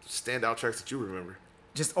standout tracks that you remember?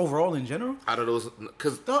 Just overall in general? Out of those,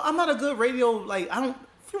 because I'm not a good radio, I don't.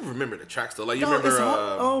 You remember the tracks though? You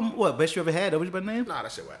remember what best you ever had? That was your name? Nah,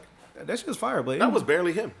 that shit whack. That shit was fire, but that was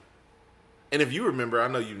barely him. And if you remember, I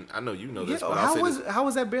know you know this. But how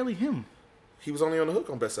was that barely him? He was only on the hook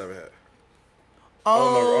on Best I Ever Had.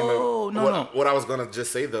 No. What I was gonna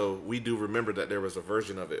just say though, we do remember that there was a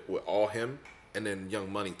version of it with all him, and then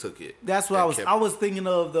Young Money took it. That's what I was thinking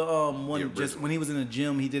of the one just when he was in the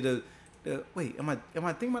gym. He did wait, am I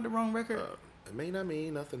thinking about the wrong record? It may not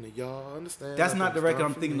mean nothing to y'all. Understand? That's not the record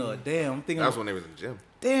I'm thinking of. Damn, I'm thinking. That was when they was in the gym.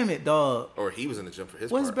 Damn it, dog. Or he was in the gym for his.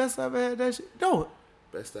 What's part. Best I Ever Had? That shit? No.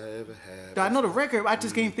 Best I Ever Had. Dog, I know the record. I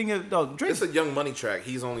just can't think of dog. Drake. It's a Young Money track.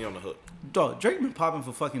 He's only on the hook. Dog, Drake been popping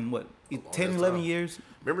for fucking what? 10, 11 years.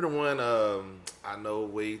 Remember the one? I know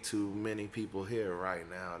way too many people here right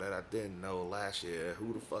now that I didn't know last year.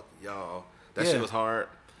 Who the fuck y'all? That shit was hard.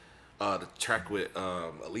 The track with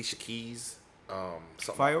Alicia Keys.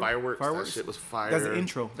 Fireworks. That shit was fire. That's an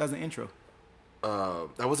intro.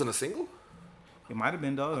 That wasn't a single? It might have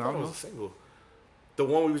been, dog. I don't know. It was a single. The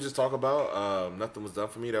one we were just talking about, Nothing Was Done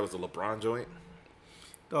For Me, that was the LeBron joint.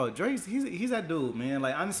 Dog, Drake's he's that dude, man.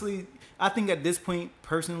 Honestly, I think at this point,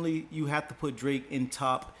 personally, you have to put Drake in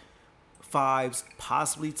top 5s,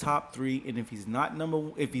 possibly top 3, and if he's not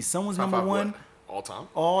if he's someone's top number 1,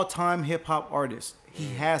 all time hip hop artist.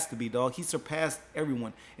 He has to be, dog. He surpassed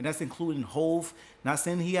everyone, and that's including Hove. Not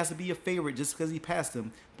saying he has to be a favorite just because he passed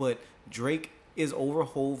him, but Drake is over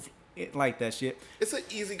Hove like that shit. It's an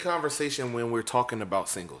easy conversation when we're talking about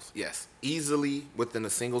singles. Yes, easily within the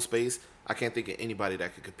single space. I can't think of anybody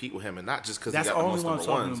that could compete with him, and not just because he got the most number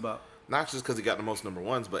ones. Not just because he got the most number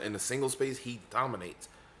ones, but in the single space, he dominates.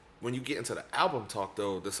 When you get into the album talk,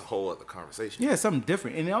 though, this is a whole other conversation. Yeah, something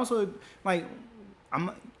different. And also, like,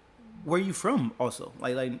 where you from? Also,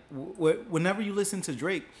 whenever you listen to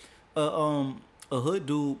Drake, a hood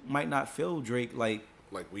dude might not feel Drake like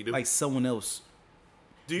we do, like someone else.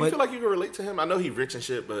 Do you feel like you can relate to him? I know he rich and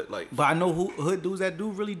shit, but like, but I know hood dudes that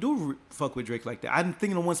really do fuck with Drake like that. I'm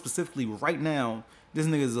thinking of one specifically right now. This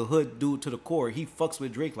nigga is a hood dude to the core. He fucks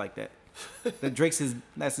with Drake like that. That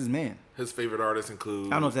that's his man. His favorite artists include,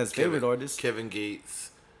 I don't know if that's favorite artist. Kevin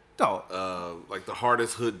Gates. Dog. Like the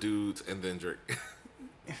hardest hood dudes, and then Drake.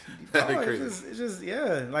 It's just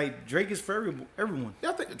yeah. Like Drake is for everyone.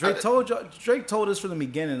 Yeah, I think Drake told us from the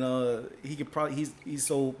beginning. He could probably his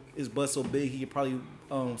butt so big he could probably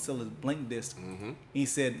sell his blank disc. Mm-hmm. He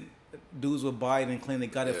said dudes would buy it and claim they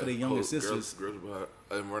got it for their younger sisters. Girls buy it,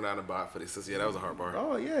 and we're not to buy it for their sisters. Yeah, that was a hard bar.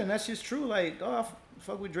 Oh yeah, and that's just true. Like I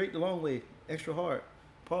fuck with Drake the long way, extra hard.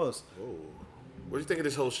 Pause. Whoa. What do you think of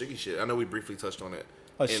this whole Shiggy shit? I know we briefly touched on it.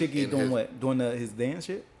 Shiggy doing what? Doing his dance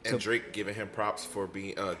shit? And Drake giving him props for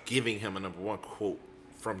giving him a number one quote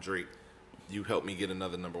from Drake. You helped me get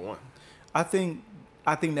another number one. I think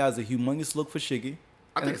that was a humongous look for Shiggy.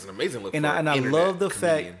 I think it's an amazing look. And I love the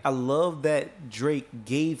fact. I love that Drake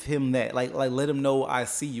gave him that. Like let him know I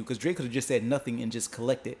see you, because Drake could have just said nothing and just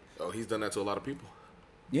collected. Oh, he's done that to a lot of people.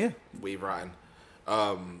 Yeah. Wave riding.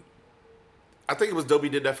 I think it was dope he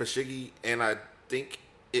did that for Shiggy, and I think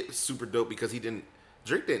it's super dope because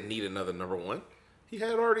Drake didn't need another number one. He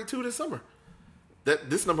had already 2 this summer.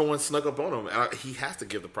 This number one snuck up on him, and he has to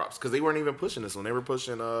give the props because they weren't even pushing this one. They were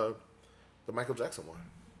pushing the Michael Jackson one.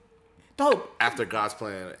 Dope. After God's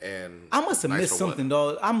Plan and I must have missed something,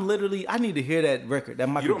 dog. I need to hear that record. That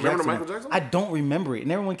Michael Jackson. You don't remember the Michael Jackson one? I don't remember it,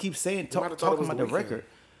 and everyone keeps saying talking about the record.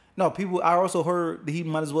 No, people. I also heard that he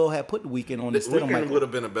might as well have put the Weeknd on instead of Michael. Would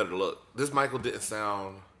have been a better look. This Michael didn't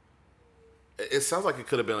sound. It sounds like it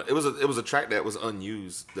could have been. It was a track that was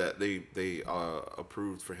unused that they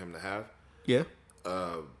approved for him to have. Yeah.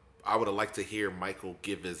 I would have liked to hear Michael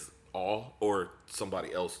give his all, or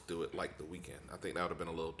somebody else do it like The Weeknd. I think that would have been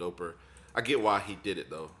a little doper. I get why he did it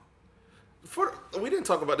though. We didn't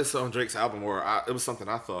talk about this on Drake's album, or it was something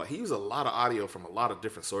I thought. He used a lot of audio from a lot of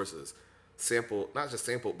different sources. Not just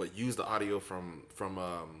sampled, but used the audio from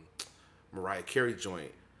Mariah Carey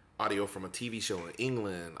joint, audio from a TV show in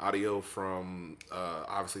England, audio from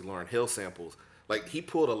obviously Lauryn Hill samples. Like, he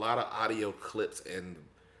pulled a lot of audio clips and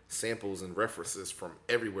samples and references from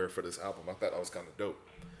everywhere for this album. I thought that was kind of dope.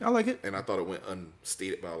 I like it. And I thought it went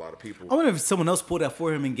unstated by a lot of people. I wonder if someone else pulled that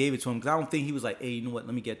for him and gave it to him, because I don't think he was like, hey, you know what,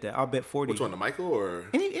 let me get that. I'll bet 40. Which one, the Michael or?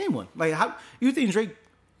 Anyone. Like, how you think Drake...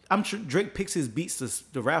 I'm sure Drake picks his beats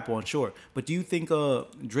to rap on, sure. But do you think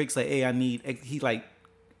Drake's like, hey,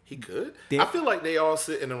 He could. I feel like they all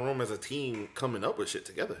sit in a room as a team coming up with shit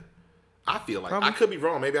together. I feel like. Probably. I could be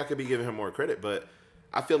wrong. Maybe I could be giving him more credit. But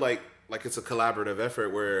I feel like it's a collaborative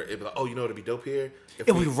effort where it'd be like, oh, you know what'd be dope here?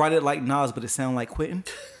 If we write it like Nas, but it sound like Quentin.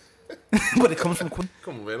 But it comes from Quentin.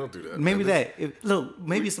 Come on, man. Don't do that. Maybe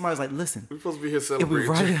maybe somebody's like, listen. We're supposed to be here celebrating. If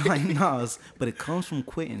we write it like Nas, but it comes from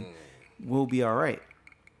Quentin, we'll be all right.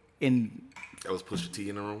 And that was Pusha T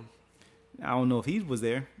in the room. I don't know if he was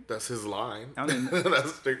there. That's his line.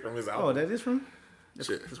 That's straight from his album. Oh, that is from?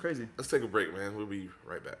 That's crazy. Let's take a break, man. We'll be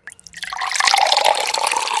right back.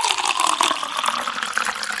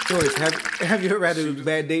 Norris, have you ever had a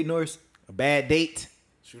bad date, Norris? A bad date?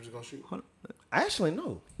 Shooters gonna shoot? Actually,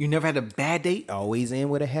 no. You never had a bad date? Always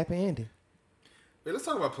end with a happy ending. Wait, let's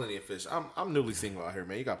talk about Plenty of Fish. I'm newly single out here,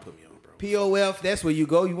 man. You gotta put me on, bro. POF, that's where you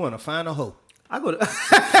go. You want to find a hoe. I go to no,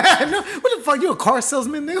 what the fuck? You a car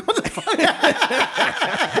salesman, nigga? What the fuck? No,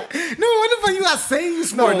 what the fuck you got saying you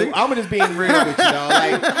smart? No, I'm just being real with you, dog.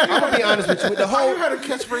 Like, I'm gonna be honest with you. With the whole, you had a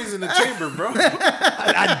catchphrase in the chamber, bro.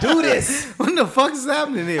 I do this. What the fuck is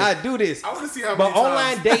happening here? I do this. I want to see how many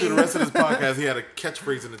times through the rest of this podcast he had a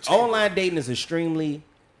catchphrase in the chamber. Online dating is extremely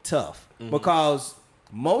tough because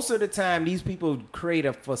most of the time these people create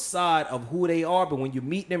a facade of who they are, but when you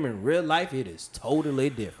meet them in real life, it is totally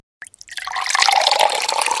different.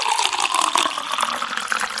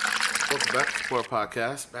 Welcome back to Sport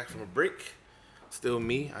Podcast. Back from a break. Still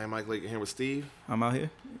me. I am Mike Lake here with Steve. I'm out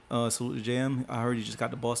here. Salute to JM. I heard you just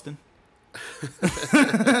got to Boston.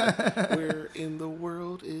 Where in the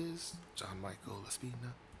world is John Michael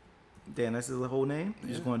Espina? Dan, that's his whole name? You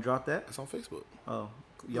just going to drop that? It's on Facebook. Oh,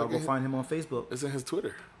 y'all go find him on Facebook. It's in his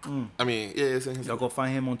Twitter. I mean, yeah, it's in his Y'all go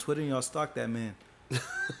find him on Twitter and y'all stalk that man.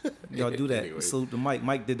 Y'all do that. Anyway. Salute to Mike.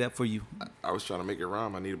 Mike did that for you. I was trying to make it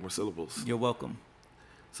rhyme. I needed more syllables. You're welcome.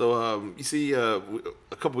 So you see, a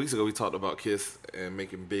couple weeks ago we talked about Kiss and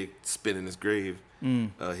making Big spin in his grave.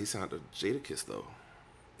 He signed to Jadakiss though.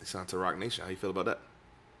 He signed to Rock Nation. How you feel about that?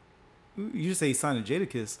 You say he signed to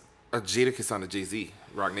Jadakiss. Jadakiss signed to Jay-Z,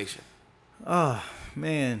 Rock Nation. Oh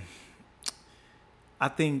man, I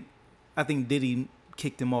think Diddy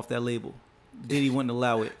kicked him off that label. Diddy wouldn't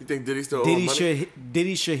allow it. You think Diddy still owes money?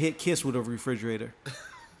 Diddy should hit Kiss with a refrigerator.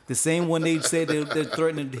 The same one they said they're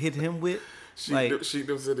threatening to hit him with. She them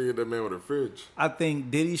said they hit that man with a fridge. I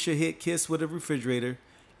think Diddy should hit Kiss with a refrigerator,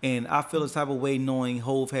 and I feel the type of way knowing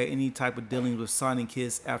Hov had any type of dealings with signing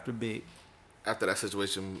Kiss after Big. After that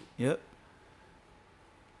situation. Yep.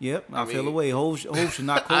 I feel the way. Hov should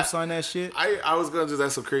not co-sign that shit. I was gonna just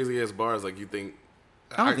ask some crazy ass bars like you think.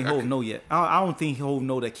 I don't think Hov know yet. I don't think Hov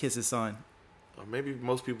know that Kiss is signed. Maybe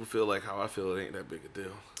most people feel like how I feel. It ain't that big a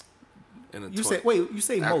deal. You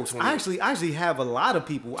say most. 20, I actually have a lot of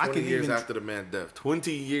people. 20 years after the man's death.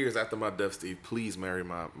 20 years after my death, Steve. Please marry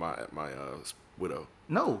my widow.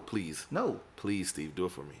 No. Please. No. Please, Steve, do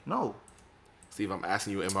it for me. No. Steve, I'm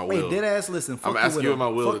asking you in my will. Wait, dead ass, listen. Fuck I'm asking you in my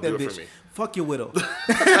will Fuck to do bitch. it for me. Fuck your widow.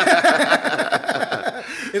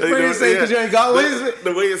 It's funny to say because you ain't got one.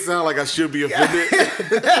 The way it sounds like I should be offended,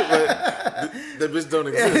 but the bitch don't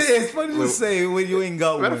exist. It's funny to say when you ain't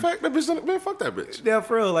got one. Matter of fact, that bitch don't, man, fuck that bitch. Yeah,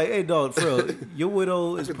 for real. Like, hey, dog, for real. Your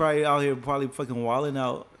widow is probably out here fucking wilding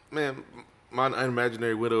out. Man, my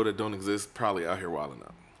imaginary widow that don't exist probably out here wilding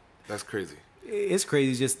out. That's crazy. It's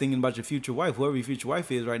crazy just thinking about your future wife. Whoever your future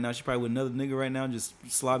wife is right now, she probably with another nigga right now, just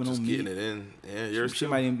slobbing on me. Just getting it in. Yeah, yours too.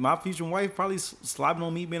 My future wife probably slobbing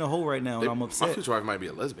on me being a hoe right now, and I'm upset. My future wife might be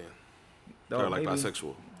a lesbian. Or like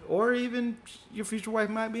bisexual. Or even your future wife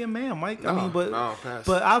might be a man, Mike. No, pass.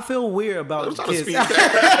 But I feel weird about the kids.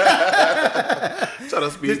 Try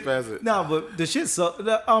to speed past it. No, but the shit sucks.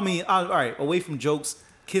 All right, away from jokes,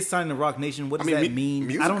 Kiss signing to Rock Nation, what does that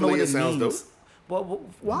mean? I don't know what it means. Dope. Well,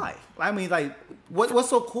 why? I mean, like, what's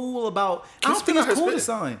so cool about... I don't think it's cool to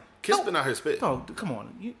sign. Kiss been out here spit. Dog, come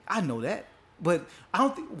on. I know that. But I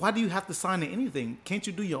don't think... Why do you have to sign to anything? Can't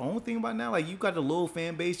you do your own thing by now? Like, you got a little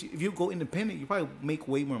fan base. If you go independent, you probably make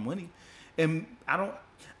way more money. And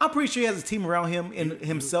I'm pretty sure he has a team around him, and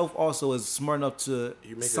himself also is smart enough to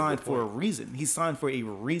sign for a reason. He signed for a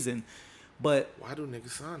reason. But why do niggas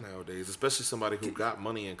sign nowadays? Especially somebody who got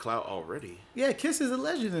money and clout already. Yeah, Kiss is a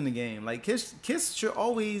legend in the game. Like Kiss should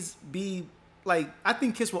always be like. I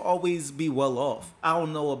think Kiss will always be well off. I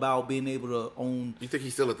don't know about being able to own. You think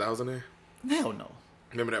he's still 1,000 there? Hell no.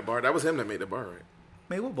 Remember that bar? That was him that made the bar, right?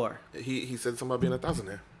 Made what bar? He said something about being 1,000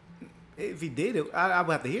 there. If he did, I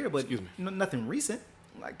would have to hear it. But excuse me, nothing recent.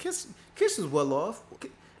 Like Kiss is well off.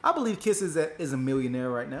 I believe Kiss is a millionaire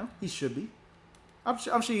right now. He should be. I'm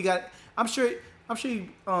sure he got. I'm sure he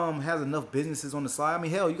has enough businesses on the side. I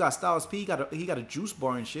mean, hell, you got Styles P. He got a juice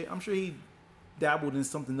bar and shit. I'm sure he dabbled in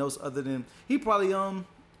something else other than he probably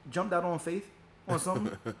jumped out on Faith or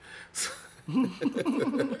something.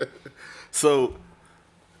 So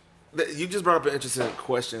you just brought up an interesting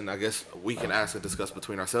question. I guess we can ask and discuss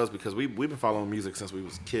between ourselves because we've been following music since we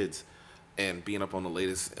was kids and being up on the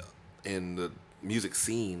latest in the music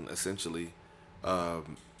scene. Essentially,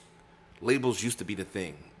 labels used to be the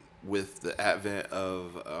thing. With the advent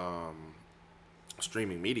of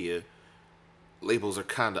streaming media, labels are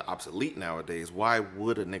kind of obsolete nowadays. Why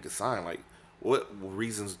would a nigga sign? Like, what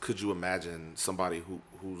reasons could you imagine somebody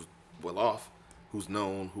who's well off, who's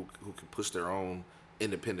known, who can push their own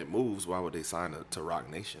independent moves? Why would they sign to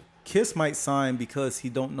Rock Nation? Kiss might sign because he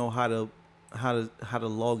don't know how to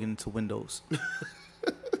log into Windows.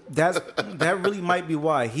 That really might be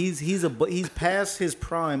why he's past his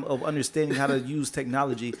prime of understanding how to use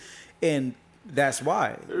technology, and that's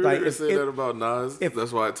why. Like, you said that about Nas.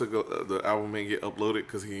 That's why it took the album ain't get uploaded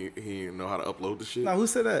because he didn't know how to upload the shit. Now, who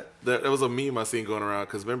said that? That was a meme I seen going around.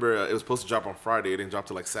 Because remember, it was supposed to drop on Friday. It didn't drop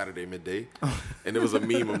till like Saturday midday, and it was a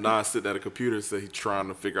meme of Nas sitting at a computer, said he's trying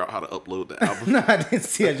to figure out how to upload the album. No, I didn't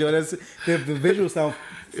see that, Joe. That's the visuals sound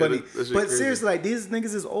funny. Yeah, that but crazy. Seriously, like these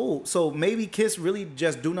niggas is old, so maybe Kiss really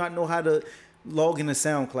just do not know how to log into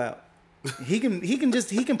SoundCloud. He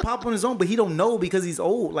can pop on his own, but he don't know because he's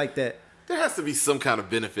old like that. There has to be some kind of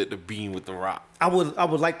benefit to being with The Rock. I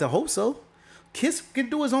would like to hope so. Kiss can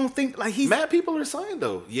do his own thing. Like he's mad people are signed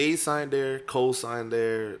though. Ye signed there, Cole signed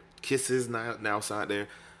there, Kiss is now signed there.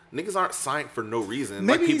 Niggas aren't signed for no reason.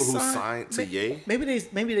 Maybe like people who signed to Ye. Maybe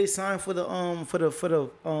they signed for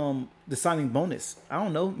the signing bonus. I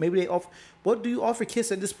don't know. Maybe they offer. What do you offer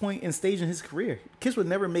Kiss at this point in stage in his career? Kiss would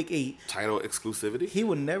never make a title exclusivity. He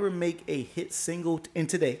would never make a hit single in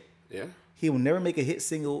today. Yeah. He will never make a hit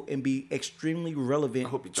single and be extremely relevant. I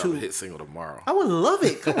hope he drops a hit single tomorrow. I would love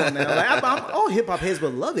it. Come on now. Like, all hip hop heads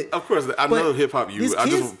would love it. Of course, I know hip hop. I just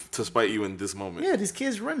want to spite you in this moment. Yeah, these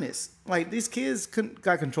kids run this. Like these kids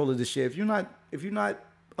got control of this shit. If you're not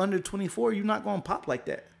under 24, you're not gonna pop like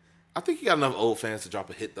that. I think you got enough old fans to drop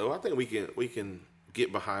a hit though. I think we can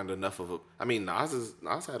get behind enough of a. I mean, Nas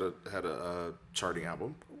had a charting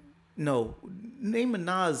album. No, name a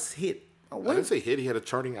Nas hit. I didn't say hit. He had a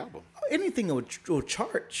charting album. Anything will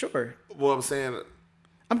chart, sure. Well, I'm saying.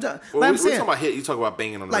 I'm done. Well, we're talking about hit. You talk about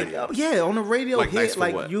banging on the radio. Yeah, on the radio like, hit. nice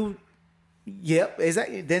like what? you. Yep,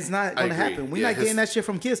 exactly. That's not going to happen. We're not getting that shit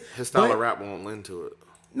from kids. His style of rap won't lend to it.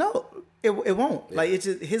 No, it won't. Yeah. Like it's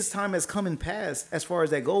just his time has come and passed as far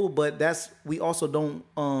as that goes. But we also don't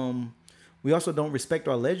respect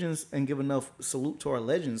our legends and give enough salute to our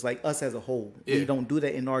legends. Like us as a whole, we don't do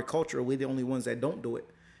that in our culture. We're the only ones that don't do it.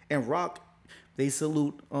 And rock, they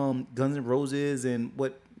salute Guns N' Roses and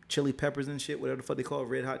Chili Peppers and shit, whatever the fuck they call it,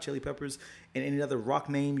 Red Hot Chili Peppers, and any other rock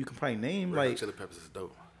name you can probably name. Red Hot Chili Peppers is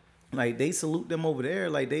dope. Like they salute them over there.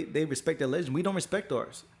 Like they respect their legend. We don't respect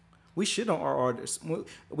ours. We shit on our artists.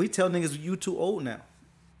 We tell niggas you too old now,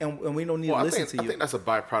 and we don't need to listen to you. I think that's a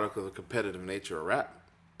byproduct of the competitive nature of rap.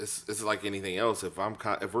 It's like anything else. If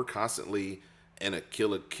we're constantly in a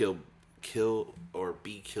kill or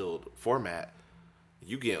be killed format,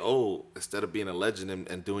 you get old. Instead of being a legend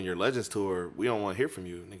and doing your Legends tour, we don't want to hear from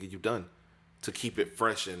you, nigga. You done. To keep it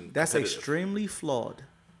fresh and that's extremely flawed.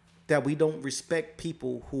 That we don't respect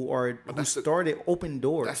people who started open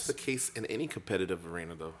doors. That's the case in any competitive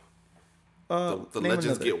arena, though. The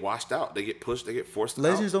legends get washed out. They get pushed. They get forced out.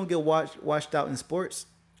 Legends don't get washed out in sports.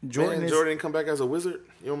 Jordan didn't come back as a wizard.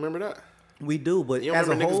 You don't remember that? We do, but you don't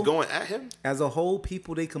remember niggas going at him? As a whole,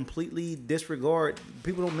 people, they completely disregard.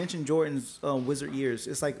 People don't mention Jordan's wizard years.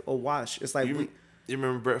 It's like a wash. It's like you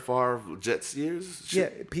remember Brett Favre Jets years?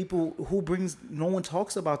 Shit. Yeah, people no one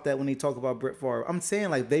talks about that when they talk about Brett Favre. I'm saying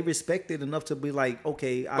like they respect it enough to be like,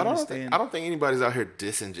 okay, I understand. I don't think anybody's out here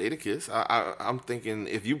dissing Jadakiss. I'm thinking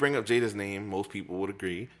if you bring up Jada's name, most people would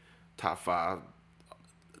agree. Top 5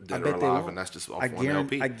 dead or alive, and that's just off one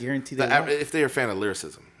LP. I guarantee that if they're a fan of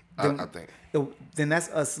lyricism, I think. Then that's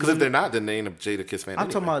us. Because if they're not, then they ain't a Jadakiss fan. I'm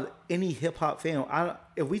talking about any hip hop fan.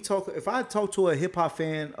 If I talk to a hip hop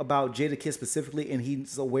fan about Jadakiss specifically, and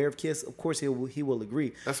he's aware of Kiss, of course he will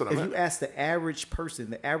agree. That's what I meant. If you ask the average person,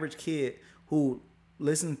 the average kid who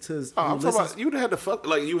listens to, you'd have to fuck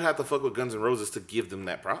with Guns N' Roses to give them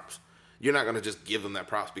that props. You're not gonna just give them that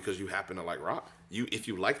props because you happen to like rock. If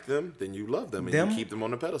you like them, then you love them and you keep them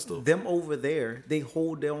on the pedestal. Them over there, they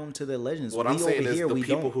hold on to their legends. What I'm saying is the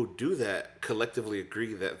people who do that collectively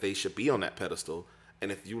agree that they should be on that pedestal.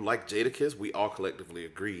 And if you like Jadakiss, we all collectively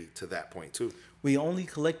agree to that point too. We only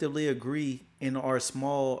collectively agree in our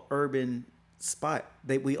small urban spot.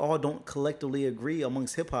 We all don't collectively agree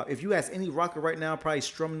amongst hip hop. If you ask any rocker right now, probably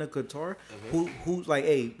strumming a guitar, who's like,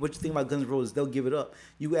 hey, what you think about Guns N' Roses? They'll give it up.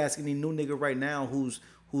 You ask any new nigga right now whose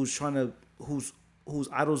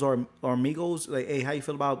idols are Migos, like, hey, how you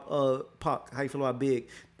feel about Pac? How you feel about Big?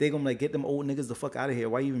 They gonna like get them old niggas the fuck out of here.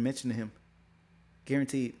 Why you even mentioning him?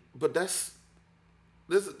 Guaranteed. But that's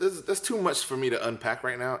too much for me to unpack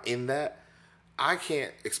right now. In that, I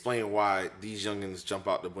can't explain why these youngins jump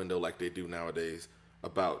out the window like they do nowadays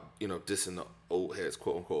about dissing the old heads,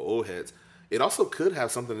 quote unquote old heads. It also could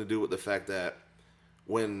have something to do with the fact that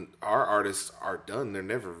when our artists are done, they're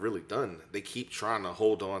never really done. They keep trying to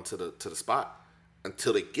hold on to the spot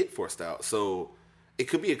until they get forced out. So it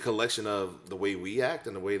could be a collection of the way we act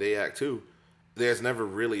and the way they act too. There's never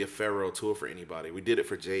really a farewell tour for anybody. We did it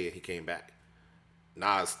for Jay and he came back.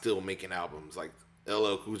 Nas still making albums. Like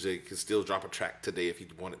LL Cool J can still drop a track today if he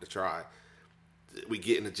wanted to try. We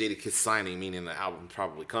get into Jadakiss signing, meaning the album's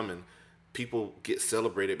probably coming. People get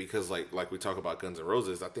celebrated because like we talk about Guns N'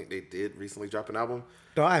 Roses. I think they did recently drop an album.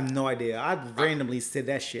 No, I have no idea. I randomly said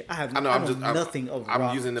that shit. I know nothing of rock.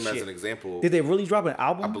 I'm using them shit as an example. Did they really drop an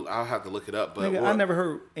album? I'll have to look it up. But nigga, I never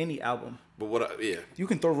heard any album. But you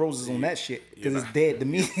can throw roses on that shit because it's dead to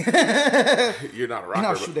me. You're not a rocker.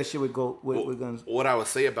 I'll shoot that shit with guns. What I would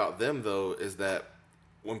say about them though is that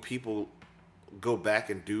when people go back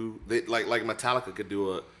and do like Metallica could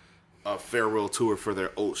do a farewell tour for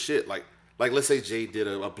their old shit. Like let's say Jay did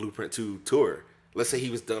a Blueprint 2 tour. Let's say he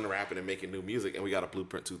was done rapping and making new music and we got a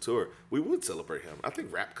Blueprint 2 tour. We would celebrate him. I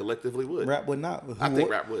think rap collectively would. Rap would not. I think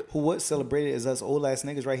rap would. Who would celebrate it is us old ass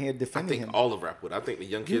niggas right here defending him. I think all of rap would. I think the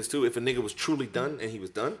young kids too. If a nigga was truly done and he was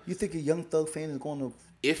done. You think a Young Thug fan is going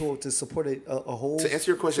to support a whole... To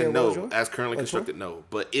answer your question, no. As currently constructed, no.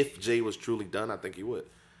 But if Jay was truly done, I think he would.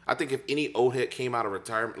 I think if any old head came out of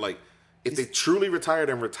retirement, like If they truly retired,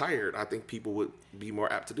 I think people would be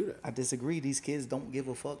more apt to do that. I disagree. These kids don't give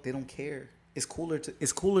a fuck. They don't care. It's cooler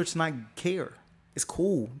to not care. It's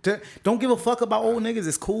cool. Don't give a fuck about old niggas.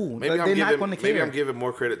 It's cool. Maybe they're not going to care. Maybe I'm giving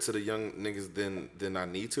more credit to the young niggas than I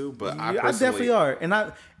need to, but I definitely are. And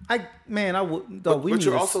I would. But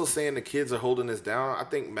you're also saying the kids are holding this down. I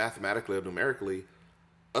think mathematically or numerically,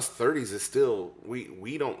 us 30s is still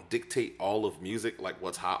we don't dictate all of music like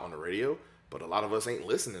what's hot on the radio, but a lot of us ain't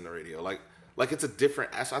listening to radio. Like it's a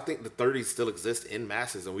different. I think the 30s still exist in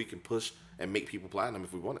masses, and we can push and make people platinum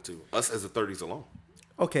if we wanted to. Us as the 30s alone.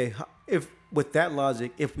 Okay, if with that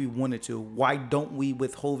logic, if we wanted to, why don't we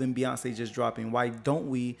with Hov and Beyonce just dropping? Why don't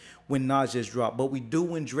we when Nas just dropped? But we do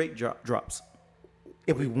when Drake drops.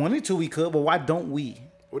 If we wanted to, we could. But why don't we?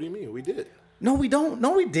 What do you mean? We did. No, we don't.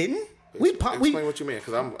 No, we didn't. Explain what you mean,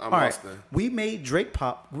 because I'm lost right. there. We made Drake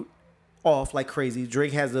pop off like crazy.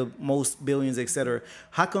 Drake has the most billions, etc.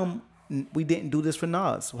 How come we didn't do this for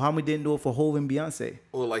Nas? How we didn't do it for Hov and Beyonce?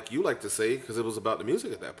 Well, like you like to say, because it was about the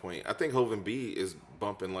music at that point. I think Hov and B is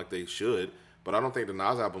bumping like they should, but I don't think the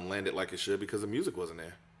Nas album landed like it should because the music wasn't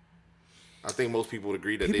there. I think most people would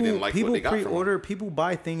agree that they didn't like what they got from pre-order, people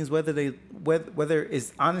buy things whether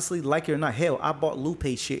it's honestly like it or not. Hell, I bought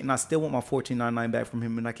Lupe shit and I still want my $14.99 back from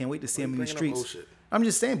him, and I can't wait to see him in the streets. I'm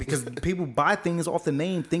just saying, because people buy things off the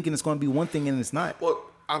name thinking it's going to be one thing and it's not. Well,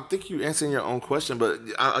 I think you're answering your own question, but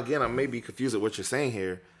I may be confused at what you're saying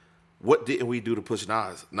here. What didn't we do to push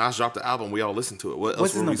Nas? Nas dropped the album. We all listened to it. What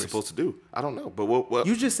else were we supposed to do? I don't know. But what?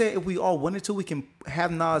 You just said if we all wanted to, we can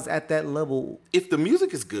have Nas at that level. If the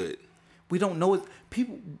music is good. We don't know it.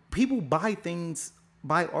 People buy things,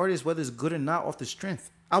 buy artists, whether it's good or not, off the strength.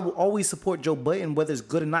 I will always support Joe Budden, whether it's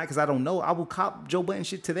good or not, because I don't know. I will cop Joe Budden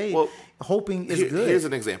shit today, hoping it's good. Here's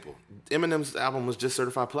an example. Eminem's album was just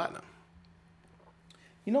certified platinum.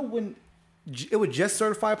 You know when it was just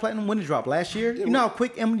certified platinum when it dropped last year? You know how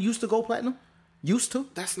quick Eminem used to go platinum? Used to?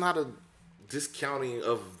 That's not a discounting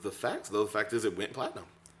of the facts, though. The fact is it went platinum.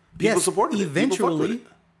 People supported it.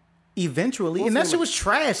 Eventually. And that shit was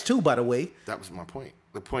trash too, by the way. That was my point.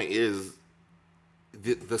 The point is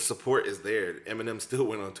the support is there. Eminem still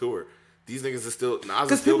went on tour. These niggas are still Nas is still going on tour.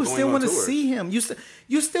 Because people still want to see him.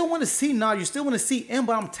 You still want to see Nas. You still want to see him.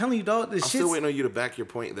 But I'm telling you, dog, this shit. I'm still waiting on you to back your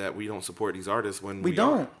point that we don't support these artists when we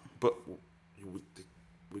don't. Are. But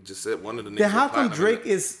we just said one of the niggas. Then how come Drake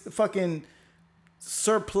is fucking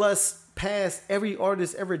surplus past every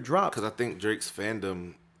artist ever dropped? Because I think Drake's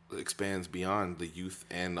fandom expands beyond the youth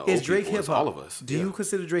and the old Drake hip hop? All of us. Do you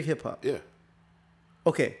consider Drake hip hop? Yeah.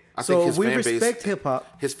 Okay, I think we respect hip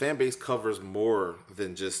hop. His fan base covers more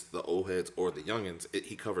than just the old heads or the youngins.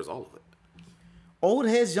 He covers all of it. Old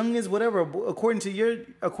heads, youngins, whatever. According to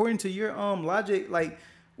your logic, like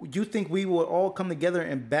you think we will all come together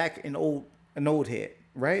and back an old head,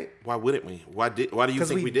 right? Why wouldn't we? Why do you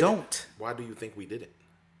think we didn't? Don't. Why do you think we didn't?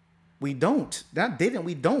 We don't. Not didn't.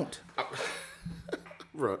 We don't.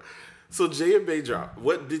 Bro. So J and Bay drop.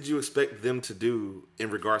 What did you expect them to do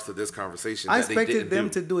in regards to this conversation? I expected them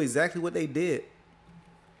to do exactly what they did.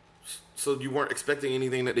 So you weren't expecting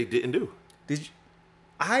anything that they didn't do?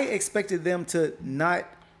 I expected them to not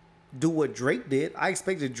do what Drake did. I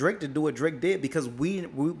expected Drake to do what Drake did because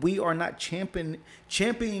we are not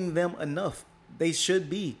championing them enough. They should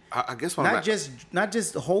be. I guess not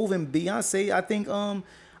just Hov and Beyonce. I think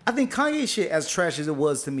Kanye shit, as trash as it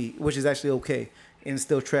was to me, which is actually okay. And it's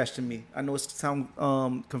still trash to me. I know it sounds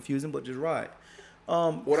confusing, but just right.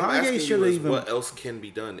 What I'm asking you is what else can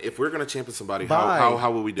be done? If we're going to champion somebody,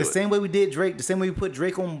 how will we do it? The same way we did Drake. The same way we put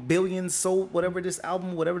Drake on Billions sold, whatever this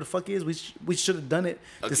album, whatever the fuck is. We should have done it.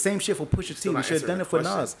 The same shit for Pusha T. We should have done it for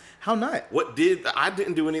Nas. How not? I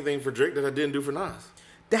didn't do anything for Drake that I didn't do for Nas.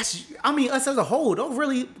 Us as a whole. Don't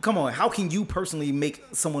really, come on. How can you personally make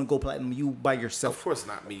someone go platinum, you by yourself? Of course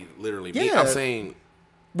not me, literally. Yeah. Me, I'm saying...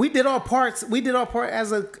 We did our parts. We did our part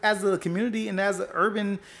as a community and as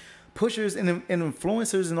urban pushers and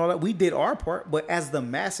influencers and all that. We did our part, but as the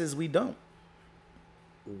masses, we don't.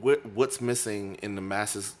 What's missing in the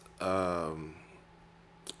masses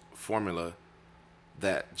formula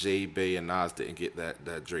that J, Bay, and Nas didn't get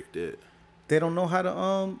that Drake did? They don't know how to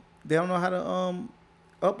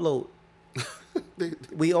upload.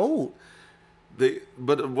 We old.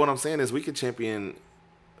 But what I'm saying is we could champion.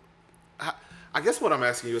 I guess what I'm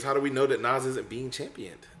asking you is how do we know that Nas isn't being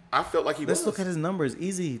championed? I felt like he was. Let's look at his numbers.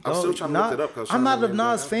 Easy. I'm still trying to look it up. I'm not a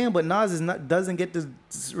Nas fan, but Nas doesn't get the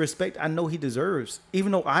respect I know he deserves.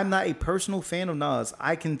 Even though I'm not a personal fan of Nas,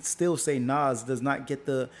 I can still say Nas does not get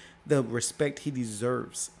the respect he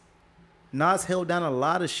deserves. Nas held down a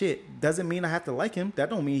lot of shit. Doesn't mean I have to like him. That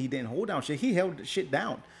don't mean he didn't hold down shit. He held shit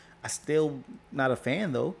down. I still not a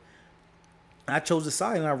fan though. I chose a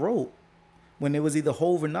side and I rode. When it was either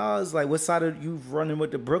Hove or Nas, like what side are you running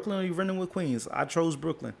with, the Brooklyn or you running with Queens? I chose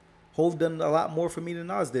Brooklyn. Hove done a lot more for me than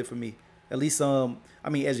Nas did for me. At least,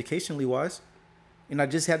 educationally wise. And I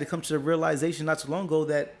just had to come to the realization not too long ago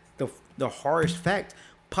that the hardest fact,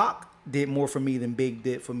 Pac did more for me than Big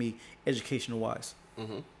did for me, educational wise.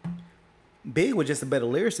 Mm-hmm. Big was just a better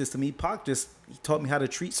lyricist to me. Pac he taught me how to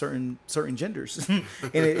treat certain genders, and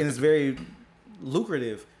it's very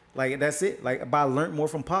lucrative. Like that's it. Like, but I learned more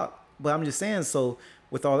from Pac. But I'm just saying. So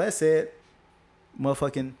with all that said,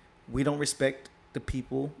 motherfucking, we don't respect the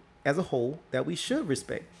people as a whole that we should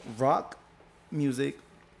respect. Rock music,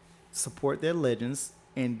 support their legends,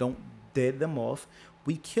 and don't dead them off.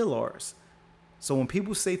 We kill ours. So when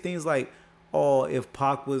people say things like, "Oh, if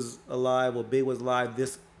Pac was alive or Big was alive,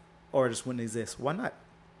 this artist wouldn't exist," why not?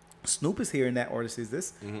 Snoop is here and that artist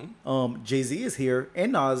exists. Mm-hmm. Jay-Z is here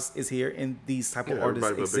and Nas is here and these type of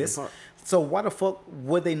artists exist. So why the fuck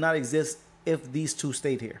would they not exist if these two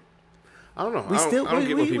stayed here? I don't know. We still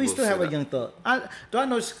have that. a Young Thug. I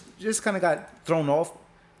know just kind of got thrown off.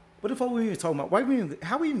 What the fuck were we even talking about?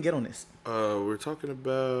 How we even get on this? We're talking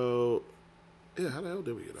about... Yeah, how the hell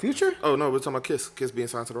did we get on Future? This? Oh, no, we're talking about Kiss. Kiss being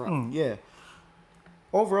signed to the Rock. Yeah.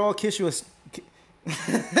 Overall, Kiss you was...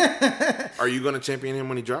 Are you going to champion him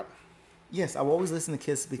when he dropped? Yes, I will always listen to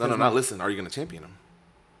Kiss because... No, not listen. Are you going to champion him?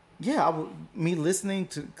 Yeah, me listening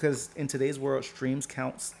to... Because in today's world, streams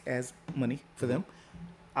counts as money for them.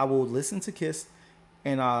 I will listen to Kiss,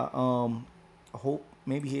 and I hope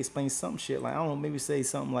maybe he explains some shit. Like, I don't know, maybe say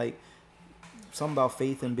something like... Something about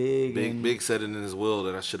faith and Big. Big said it in his will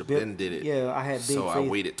that I should have been did it. Yeah, I had Big So faith. I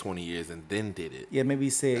waited 20 years and then did it. Yeah, maybe he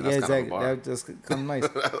said, yeah, exactly. That just kind of nice.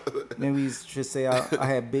 Maybe he should say I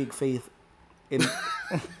had big faith in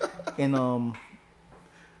I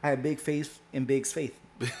had big faith in Big's faith.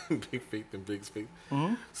 Big faith in Big's faith.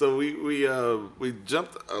 Mm-hmm. So we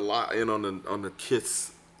jumped a lot in on the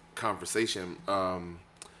Kiss conversation.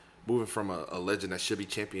 Moving from a legend that should be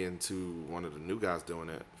champion to one of the new guys doing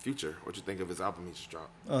it, Future. What you think of his album he just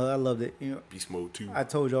dropped? I loved it. You know, BeastMode 2. I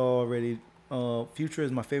told y'all already. Future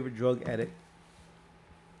is my favorite drug addict.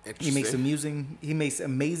 He makes amazing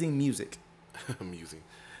music. Amusing.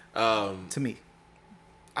 To me.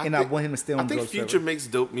 I want him to stay on drugs. I think Future makes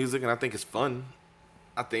dope music, and I think it's fun.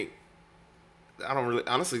 I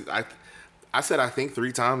said I think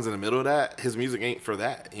 3 times in the middle of that. His music ain't for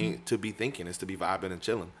that. He ain't to be thinking. It's to be vibing and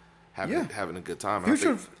chilling. Having a good time.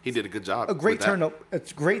 Future, I think he did a good job. A great turn up.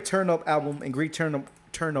 It's a great turn up album and great turn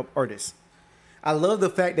up artist. I love the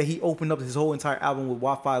fact that he opened up his whole entire album with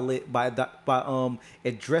Wi-Fi lit by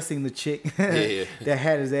addressing the chick that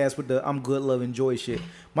had his ass with the "I'm good, love, and joy" shit.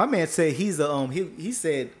 My man said he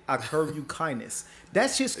said I curve you kindness. That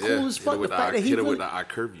shit's cool as fuck. The fact that he with the I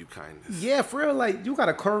curve you kindness. Yeah, for real. Like you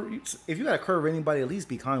gotta curve. If you gotta curve anybody, at least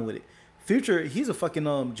be kind with it. Future, he's a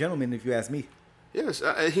fucking gentleman, if you ask me. Yes,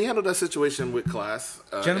 he handled that situation with class.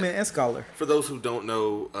 Gentleman and scholar. For those who don't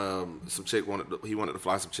know, some chick wanted to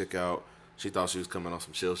fly some chick out. She thought she was coming on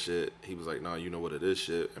some chill shit. He was like, "No, you know what it is,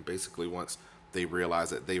 shit." And basically, once they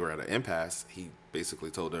realized that they were at an impasse, he basically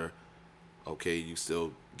told her, "Okay, you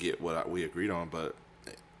still get what we agreed on, but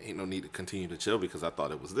ain't no need to continue to chill because I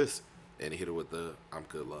thought it was this." And he hit her with the "I'm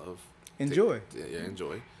good, love." Enjoy.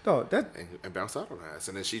 Enjoy. Oh, and bounce out on her ass.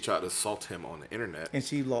 And then she tried to assault him on the internet. And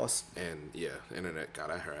she lost. And yeah, the internet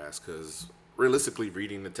got at her ass because realistically,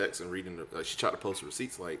 reading the text and she tried to post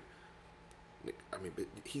receipts like, I mean,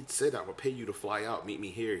 he said, "I will pay you to fly out, meet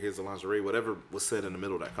me here, here's the lingerie," whatever was said in the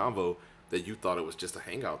middle of that convo that you thought it was just a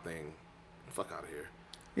hangout thing. Fuck out of here.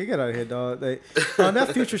 You get out of here, dog.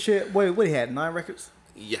 That Future shit, what he had, 9 records?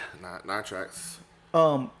 Yeah, 9 tracks.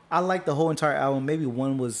 I like the whole entire album. Maybe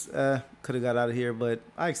one was could have got out of here, but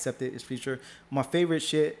I accept it. It's Future. My favorite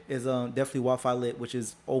shit is definitely Wi-Fi Lit, which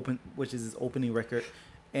is his opening record,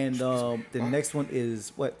 and the next one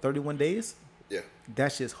is 31 Days. Yeah,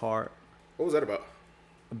 that shit's hard. What was that about?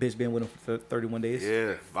 A bitch been with him for 31 days.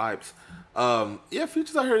 Yeah, vibes. Yeah,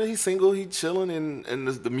 Future's out here. He's single. He's chilling, and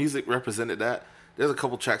the music represented that. There's a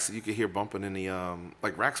couple tracks that you could hear bumping in the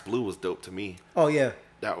like Rax Blue was dope to me. Oh yeah.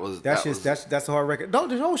 That's a hard record. No,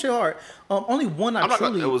 the whole shit hard. Only one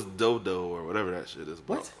it was Dodo or whatever that shit is.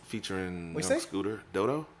 What? Featuring Scooter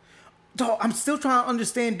Dodo. Dog, I'm still trying to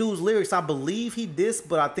understand dude's lyrics. I believe he dissed,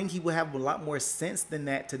 but I think he would have a lot more sense than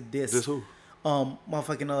that to diss. Diss who?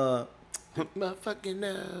 Motherfucking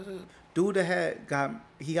dude that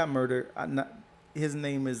got murdered. His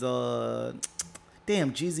name is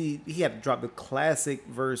damn Jeezy. He had to drop the classic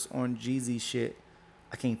verse on Jeezy shit.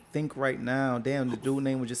 I can't think right now. Damn, the dude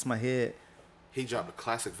name was just in my head. He dropped a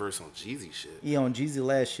classic verse on Jeezy shit. Yeah, on Jeezy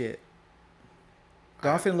last shit.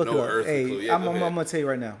 I'm finna look it up. Hey, Yeah, I'm gonna tell you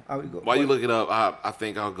right now. While you look it up, I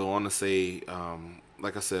think I'll go on to say,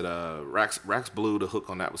 like I said, Rax Blue, the hook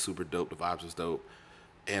on that was super dope. The vibes was dope,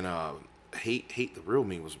 and Hate the Real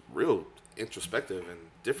Me was real introspective and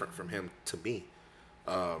different from him to me.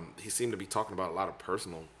 He seemed to be talking about a lot of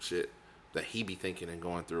personal shit that he be thinking and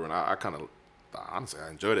going through, and I kind of honestly I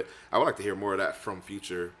enjoyed it. I would like to hear more of that from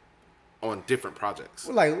Future on different projects,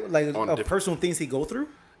 like personal things he go through.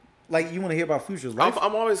 Like, you want to hear about Future's life?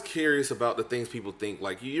 I'm always curious about the things people think.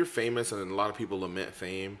 Like, you're famous, and a lot of people lament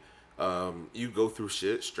fame. You go through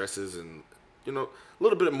shit, stresses, and, you know, a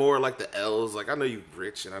little bit more like the L's. Like, I know you're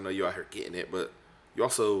rich, and I know you're out here getting it, but you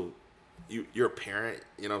also, you're a parent,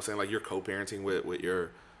 you know what I'm saying? Like, you're co-parenting with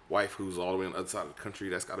your wife who's all the way on the other side of the country.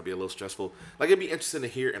 That's got to be a little stressful. Like, it'd be interesting to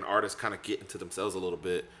hear an artist kind of get into themselves a little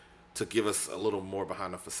bit to give us a little more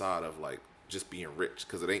behind the facade of, like, just being rich,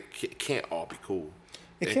 because it can't all be cool.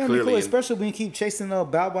 It can't be cool, especially when you keep chasing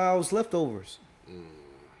Bow Wow's leftovers.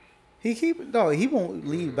 He won't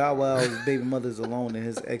leave Bow Wow's baby mothers alone and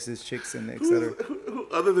his ex's chicks and etc. Who,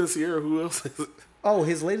 other than Sierra, who else is it? Oh,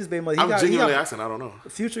 his latest baby mother. I'm genuinely asking. I don't know.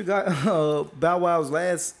 Future got Bow Wow's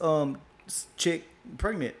last chick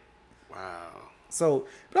pregnant. Wow. So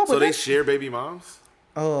they share baby moms?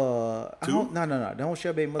 No. They don't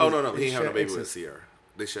share baby mothers. Oh no, he ain't having a baby with Sierra.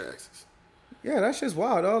 They share exes. Yeah, that's just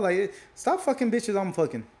wild, dog. Like, stop fucking bitches I'm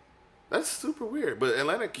fucking. That's super weird. But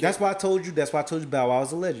Atlanta can't. That's why I told you Bow Wow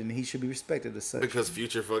is a legend and he should be respected as such. Because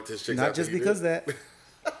Future fucked his chicks. Not just because that.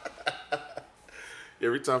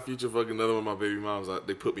 Every time Future fucking another one of my baby moms,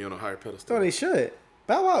 they put me on a higher pedestal. So they should.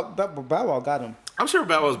 Bow Wow got him. I'm sure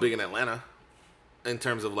Bow Wow's big in Atlanta in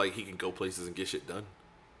terms of, like, he can go places and get shit done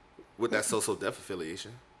with that So Def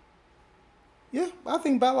affiliation. Yeah, I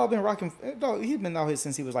think Bow Wow been rocking. Dog, he's been out here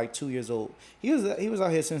since he was like 2 years old. He was out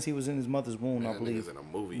here since he was in his mother's womb, I believe. He was in a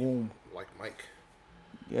movie, like Mike.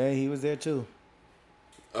 Yeah, he was there too.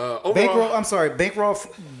 Overall,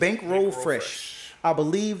 Bankroll Fresh. I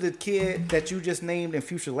believe the kid that you just named in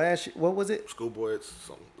Future last year, what was it? Schoolboy,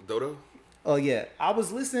 Dodo. Oh yeah, I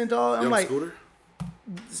was listening, dog. I'm like,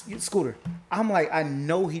 Scooter. I'm like, I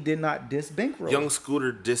know he did not diss Bankroll. Young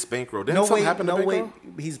Scooter diss Bankroll. Didn't something happen to Bankroll? No way.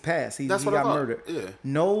 He's passed. He got murdered. Yeah.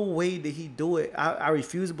 No way did he do it. I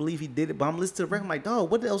refuse to believe he did it. But I'm listening to the record. I'm like,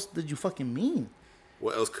 dog, what else did you fucking mean?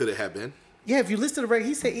 What else could it have been? Yeah, if you listen to the record,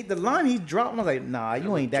 he said the line he dropped. I was like, nah,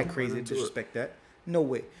 you ain't that crazy to disrespect that. No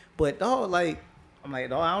way. But dog, like, I'm like,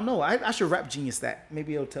 dog, I don't know. I should rap Genius that.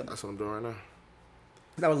 Maybe it'll tell me. That's what I'm doing right now.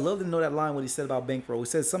 I would love to know that line, what he said about Bankroll. He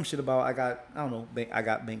said some shit about I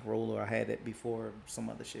got Bankroll, or I had it before, or some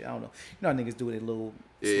other shit. I don't know. You know how niggas do it in little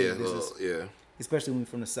business. Yeah. Especially when you're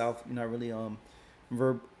from the South, you're not really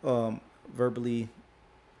verbally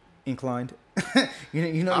inclined.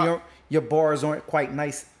 you know your bars aren't quite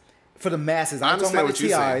nice for the masses. I ain't talking about the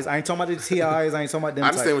TIs. I ain't talking about the TIs. I ain't talking about them. I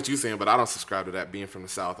understand what you're saying, but I don't subscribe to that. Being from the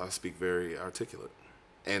South, I speak very articulate,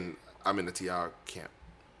 and I'm in the TI camp.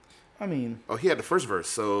 I mean, he had the first verse,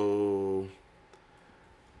 so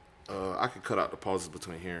I could cut out the pauses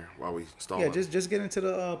between here while we stall. Yeah, just get into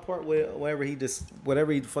the part where whatever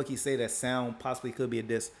the fuck he say that sound possibly could be a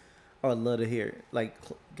diss. I would love to hear it, like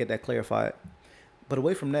get that clarified. But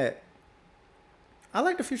away from that, I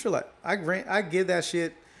like the Future. Like I give that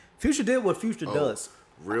shit. Future did what Future does.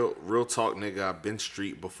 Real talk, nigga. I've been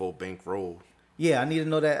street before Bankroll. Yeah, I need to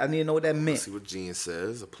know that. I need to know what that meant. Let's see what Gene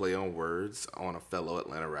says. A play on words on a fellow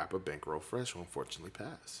Atlanta rapper, Bankroll Fresh, who unfortunately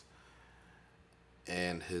passed.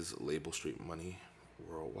 And his label Street Money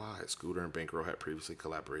Worldwide. Scooter and Bankroll had previously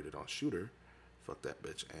collaborated on Shooter, Fuck That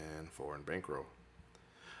Bitch, and Foreign Bankroll.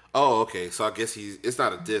 Oh, okay. So I guess it's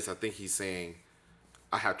not a diss. I think he's saying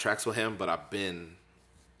I have tracks with him, but I've been.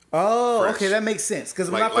 Oh, fresh. Okay, that makes sense.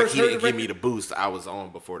 Because when like, I first he heard didn't give me the boost I was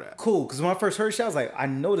on before that. Cool, because when I first heard shit, I was like, I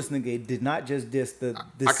know this nigga did not just diss the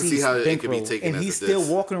I can see how it could be taken and as he's a still diss.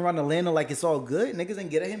 walking around Atlanta like it's all good. Niggas ain't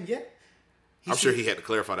get at him yet. I'm sure he had to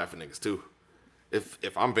clarify that for niggas too.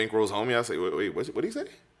 If I'm Bankroll's homie, I say, wait, what did he say?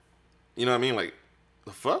 You know what I mean? Like,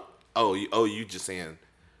 the fuck? Oh, you just saying?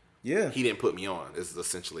 Yeah. He didn't put me on. This is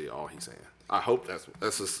essentially all he's saying. I hope that's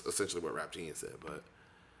just essentially what Rap Genius said, but.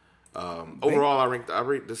 Overall, I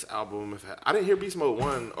rate this album. I didn't hear Beast Mode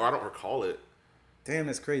 1, or I don't recall it. Damn,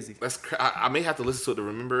 that's crazy. I may have to listen to it to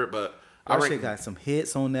remember it, but I shit got some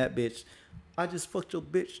hits on that bitch. I just fucked your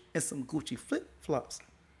bitch and some Gucci flip flops.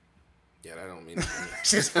 Yeah, that don't mean anything.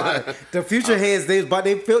 Shit's fire. The Future heads, they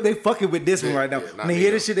fucking with this one right now. When they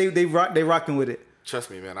hear this shit, they rocking with it. Trust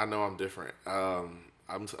me, man. I know I'm different.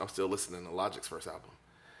 I'm still listening to Logic's first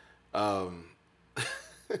album.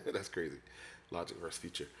 That's crazy. Logic versus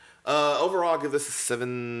Future. Overall, I'll give this a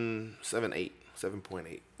 7.8.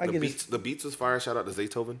 7.8. I get The beats was fire. Shout out to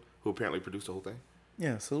Zaytoven, who apparently produced the whole thing.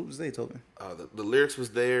 Yeah, so they told me. The lyrics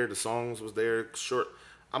was there. The songs was there. Short.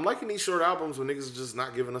 I'm liking these short albums when niggas just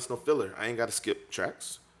not giving us no filler. I ain't got to skip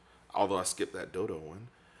tracks, although I skipped that Dodo one.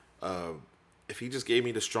 If he just gave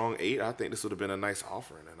me the strong 8, I think this would have been a nice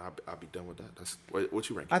offering, and I'd be done with that. That's what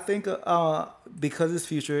you rank. I think because it's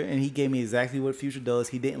Future and he gave me exactly what Future does.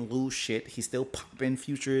 He didn't lose shit. He's still popping.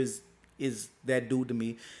 Future is that dude to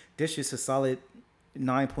me. This just a solid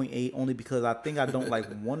 9.8 only because I think I don't like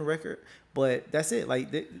one record, but that's it.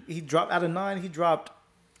 Like he dropped out of 9, he dropped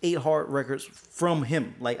 8 hard records from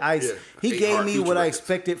him. Like he gave me what I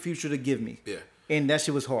expected Future to give me. Yeah, and that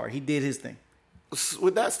shit was hard. He did his thing.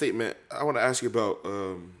 With that statement, I want to ask you about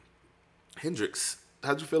Hendrix.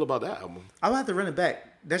 How'd you feel about that album? I'll have to run it back.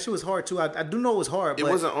 That shit was hard too. I do know it was hard. It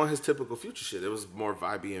but wasn't on his typical Future shit. It was more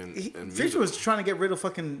vibey and Future musical. was trying to get rid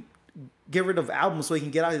of albums so he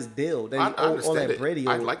can get out his deal. I understand all that it. bread.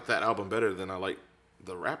 I like that album better than I like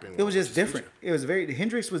the rapping. It was just different. Future. It was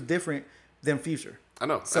Hendrix was different than Future. I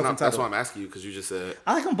know. And that's why I'm asking you because you just said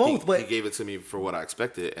I like them both, but he gave it to me for what I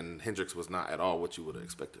expected, and Hendrix was not at all what you would have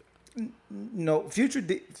expected. No,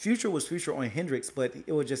 Future was Future on Hendrix, but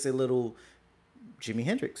it was just a little Jimi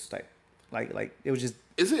Hendrix type. Like it was just.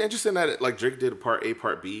 Is it interesting that like Drake did part A,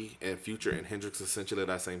 part B, and Future and Hendrix essentially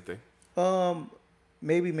that same thing?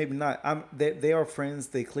 Maybe not. They are friends.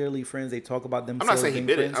 They clearly friends. They talk about themselves. I'm not saying he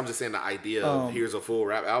did friends. it. I'm just saying the idea of here's a full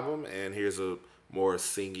rap album and here's a more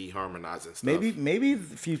singy, harmonizing stuff. Maybe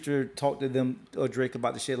Future talked to them or Drake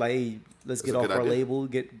about the shit like, hey, let's get off our label.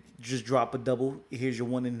 Just drop a double. Here's your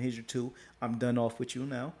 1 and here's your 2. I'm done off with you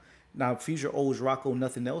now. Now Future owes Rocco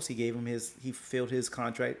nothing else. He fulfilled his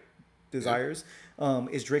contract desires. Yeah.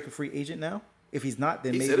 Is Drake a free agent now? If he's not,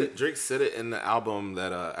 then maybe Drake said it in the album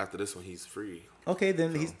that after this one he's free. Okay,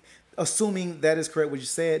 then he's assuming that is correct what you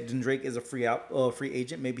said. Then Drake is a free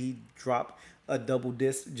agent. Maybe he dropped a double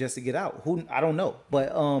disc just to get out. I don't know,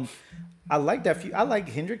 but I like that. I like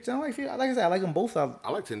Hendrix. I like I said, I like them both. I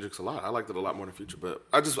liked Hendrix a lot. I liked it a lot more than Future, but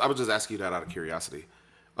I was just asking you that out of curiosity.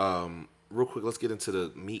 Real quick, let's get into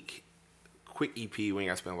the Meek quick EP. We ain't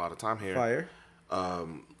got to spend a lot of time here. Fire.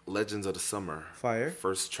 Legends of the Summer. Fire.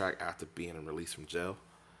 First track after being released from jail,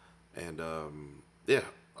 and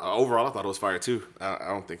overall I thought it was fire too. I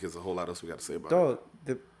don't think there's a whole lot else we got to say about it.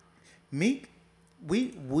 The Meek.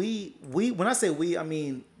 We when I say we, I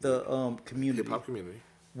mean the community, hip hop community.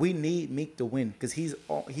 We need Meek to win because he's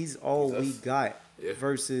all we got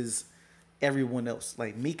versus everyone else.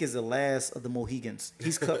 Like Meek is the last of the Mohegans.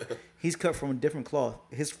 He's cut from a different cloth.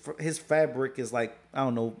 His fabric is like I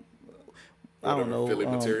don't know Philly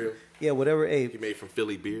material. Yeah, whatever. He made from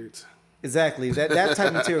Philly beards. Exactly that type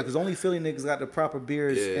of material because only Philly niggas got the proper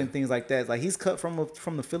beards and things like that. Like he's cut from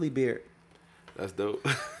the Philly beard. That's dope.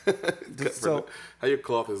 So how your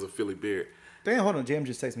cloth is a Philly beard? Damn, hold on. Jam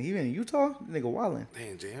just texted me. He been in Utah? Nigga wildin'.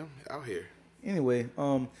 Damn, Jam out here. Anyway,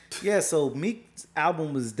 so Meek's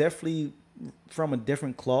album was definitely from a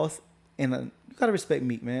different cloth, and you gotta respect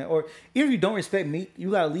Meek, man. Or even if you don't respect Meek,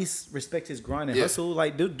 you gotta at least respect his grind and hustle.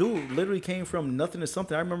 Like dude literally came from nothing to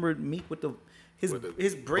something. I remember Meek with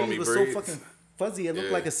his braids was so fucking fuzzy. It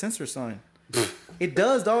looked like a censor sign. It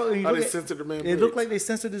does, dog. How they censored the man? It looked like they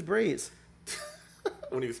censored his braids.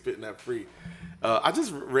 When he was spitting that free. I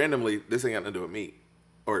just randomly, this ain't got nothing to do with me,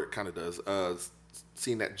 or it kind of does,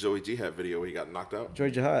 seen that Joey Jihad video where he got knocked out.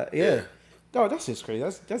 Joey Jihad, yeah. Oh, that's just crazy.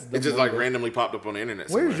 That's it just like randomly popped up on the internet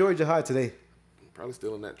Where's Joey Jihad today? Probably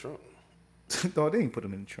still in that trunk. Dog, they didn't put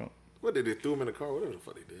him in the trunk. What did they threw him in the car? Whatever the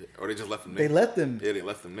fuck they did. Or they just left him there. They left him. Yeah, they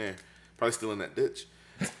left him there. Probably still in that ditch.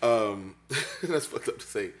 That's fucked up to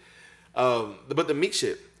say. But the Meek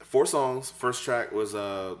shit, 4 songs. First track was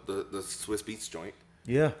the Swiss Beats joint.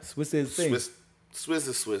 Yeah, Swiss is thing. Swiss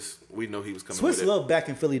is Swiss. We know he was coming Swiss with love back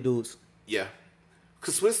in Philly dudes. Yeah.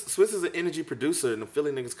 Because Swiss is an energy producer, and the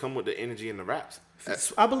Philly niggas come with the energy in the raps.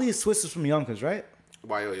 I believe Swiss is from Yonkers, right?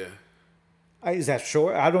 YO, yeah. Is that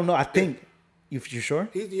sure? I don't know. I think. You sure?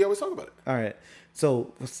 He always talk about it. All right.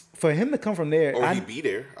 So, for him to come from there... Or he be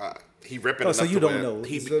there. He repping enough so you to don't know.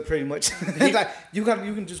 So pretty much. Like, you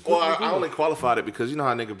can just... Well, I only qualified it because you know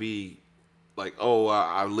how nigga be like,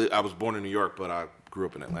 I was born in New York, but I grew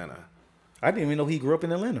up in Atlanta. I didn't even know he grew up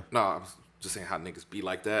in Atlanta. No, I was just saying how niggas be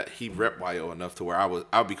like that. He rep YO enough to where I would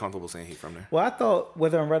be comfortable saying he from there. Well, I thought,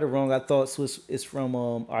 whether I'm right or wrong, I thought Swiss is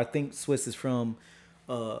from, I think Swiss is from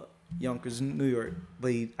Yonkers, New York.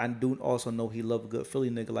 But I do also know he love a good Philly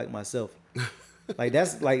nigga like myself.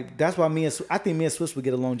 that's why I think me and Swiss would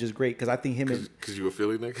get along just great because I think him and... Because you a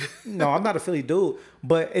Philly nigga? No, I'm not a Philly dude.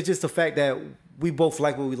 But it's just the fact that we both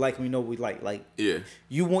like what we like and we know what we like. Like, yeah.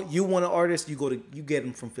 You want an artist, you get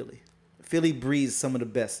him from Philly. Philly breeds some of the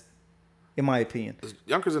best, in my opinion. Is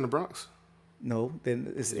Yonkers in the Bronx? No,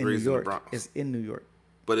 then it's in New raised in the York. Bronx. It's in New York.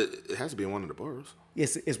 But it has to be in one of the boroughs.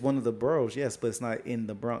 Yes, it's one of the boroughs, yes, but it's not in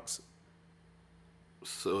the Bronx.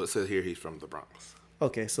 So it says here he's from the Bronx.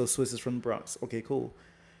 Okay, so Swiss is from the Bronx. Okay, cool.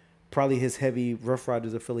 Probably his heavy Rough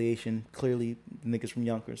Riders affiliation. Clearly, the niggas from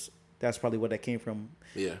Yonkers. That's probably where that came from.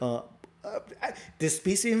 Yeah. This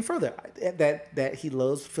speaks even further that he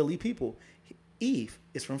loves Philly people. Eve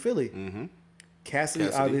is from Philly. Mm-hmm.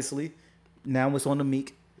 Cassidy, obviously. Now it's on the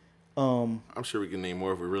Meek. I'm sure we can name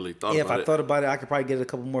more if we really thought Yeah, about it. if I thought about it, I could probably get a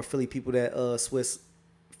couple more Philly people that Swiss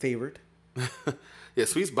favored. Yeah,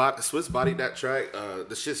 Swiss bodied that track.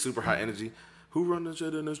 The shit's super high energy. Who run the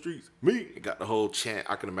shit in the streets? Meek. It got the whole chant.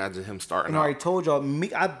 I can imagine him starting And I out. already told y'all,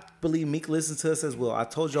 Meek, I believe Meek listens to us as well. I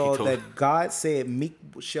told y'all that God said Meek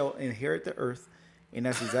shall inherit the earth, and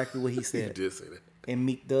that's exactly what he He said. did say that. And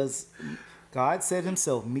Meek does. God said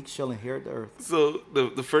himself, Meek shall inherit the earth. So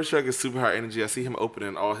the first track is super high energy. I see him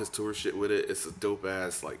opening all his tour shit with it. It's a dope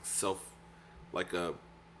ass like a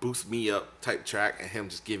boost me up type track, and him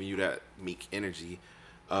just giving you that Meek energy.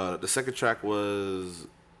 The second track was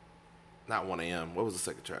not 1 a.m. What was the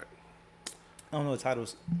second track? I don't know the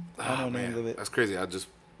titles. I don't know the names of it. That's crazy.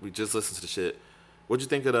 We just listened to the shit. What'd you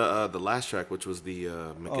think of the last track, which was the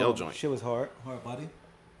Miguel joint? Shit was hard. Hard body.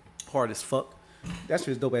 Hard as fuck. That's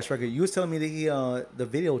just dope ass record. You was telling me that the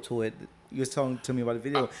video to it. You was talking to me about the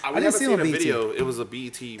video. I didn't haven't see seen it on a BET. video. It was a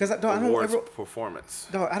BET Awards performance.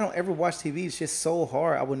 Dog, I don't ever watch TV. It's just so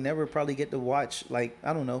hard. I would never probably get to watch. Like,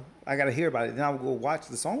 I don't know. I gotta hear about it. Then I would go watch.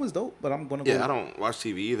 The song was dope, but I'm gonna go. Yeah, I don't watch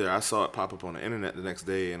TV either. I saw it pop up on the internet the next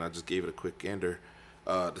day, and I just gave it a quick gander.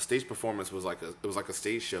 The stage performance was like a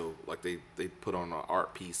stage show. Like they put on an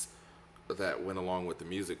art piece that went along with the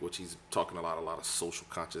music, which he's talking a lot of social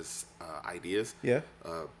conscious ideas. Yeah.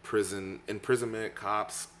 Imprisonment,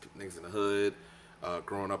 cops, niggas in the hood,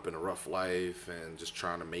 growing up in a rough life and just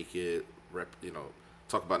trying to make it.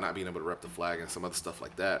 Talk about not being able to rep the flag and some other stuff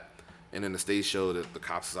like that. And in the stage show, the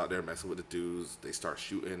cops is out there messing with the dudes. They start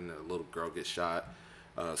shooting. A little girl gets shot.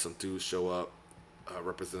 Some dudes show up,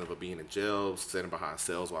 representative of being in jail, standing behind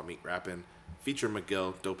cells while Meek rapping. Featuring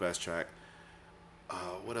Miguel, dope ass track.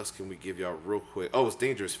 What else can we give y'all real quick? Oh, it's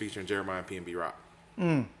Dangerous featuring Jeremiah and P&B Rock.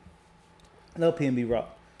 I love P&B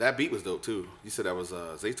Rock. That beat was dope too. You said that was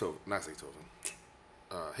Zaytoven, not Zaytoven.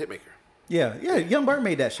 Hitmaker. Yeah. Young Bird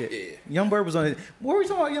made that shit. Yeah. Young Bird was on it. What were we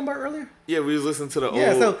talking about Young Bird earlier? Yeah, we was listening to the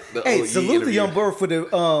Yeah. old Salute interview. to Young Bird for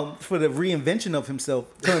the reinvention of himself,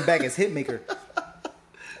 coming back as Hitmaker.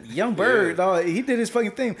 Young Bird, dog, he did his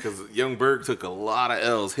fucking thing. Because Young Berg took a lot of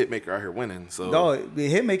L's. Hitmaker out here winning. So Dog,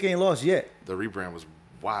 the Hitmaker ain't lost yet. the rebrand was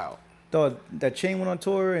wild. Dog, that Chain went on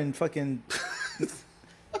tour and fucking.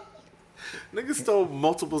 Niggas stole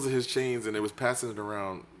multiples of his chains and they was passing it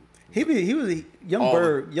around He was a Young all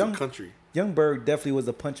Bird. the country. Young Bird definitely was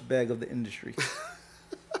a punch bag of the industry.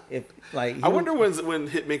 I wonder when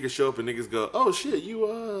Hitmakers show up and niggas go, "Oh shit, you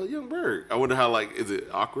Young Berg." I wonder how is it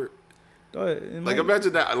awkward?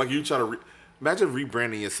 Imagine that. Like you try to imagine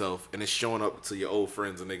rebranding yourself and it's showing up to your old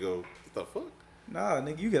friends and they go, "What the fuck?" Nah,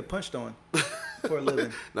 nigga, you get punched on for a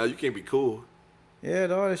living. Now you can't be cool. Yeah,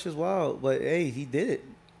 dog, that's just wild. But hey, he did it.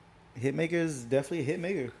 Hitmaker is definitely a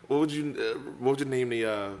hitmaker. What would you name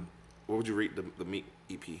the? What would you rate the Meek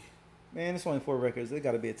EP? Man, it's only 4 records. It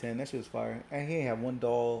got to be a 10. That shit was fire. And he ain't have one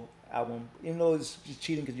doll album. Even though it's just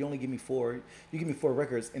cheating because you only give me 4. You give me 4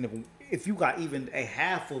 records, and if you got even a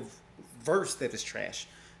half of verse that is trash,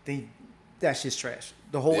 then that's just trash.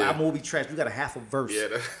 The whole album will be trash. You got a half of verse.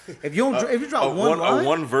 Yeah. If you drop one line,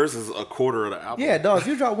 one verse is a quarter of the album. yeah, dog. If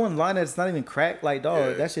you drop one line that's not even cracked, like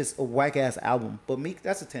dog, that's just a whack ass album. But Meek,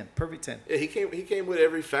 that's a 10, perfect 10. Yeah, he came with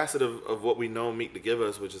every facet of what we know Meek to give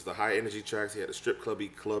us, which is the high energy tracks. He had the strip clubby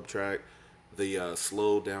club track, the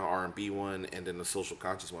slow down R&B one, and then the social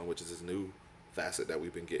conscious one, which is his new facet that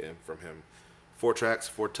we've been getting from him. 4 tracks,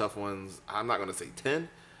 4 tough ones. I'm not gonna say 10,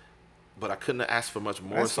 but I couldn't have asked for much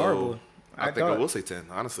more. That's so horrible. I think I will say 10.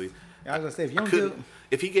 Honestly, I was gonna say if you don't do,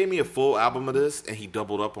 if he gave me a full album of this and he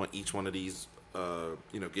doubled up on each one of these,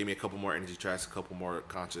 gave me a couple more energy tracks, a couple more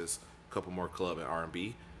conscious, a couple more club and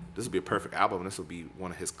R&B, this would be a perfect album. This would be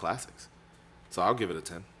one of his classics. So I'll give it a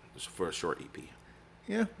 10 for a short EP.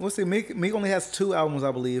 yeah, we'll see. Meek only has 2 albums,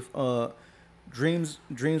 I believe. Dreams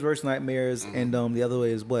vs. Nightmares, and the other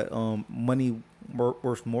way is what? Money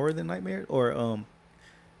Worth More Than Nightmares, or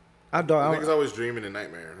Niggas always dreaming in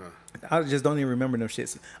nightmare, huh? I just don't even remember them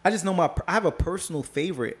shits. I just know I have a personal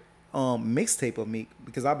favorite mixtape of Meek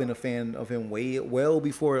because I've been a fan of him well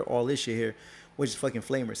before all this shit here, which is fucking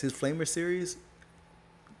Flamers. His Flamers series,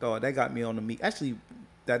 dog, that got me on the Meek. Actually,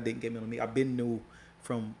 that didn't get me on the Meek. I've been new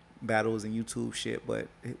from battles and YouTube shit, but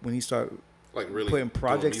when he start Like really putting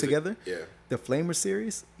projects doing music. together, Yeah. the Flamer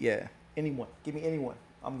series, yeah, anyone, give me anyone,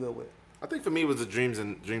 I'm good with. I think for me it was the Dreams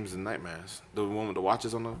and Nightmares. The one with the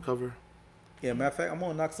watches on the cover. Yeah, matter of fact, I'm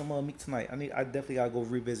gonna knock some Meek tonight. I definitely gotta go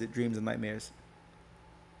revisit Dreams and Nightmares.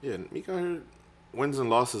 Yeah, Meek out here. Wins and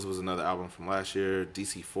Losses was another album from last year.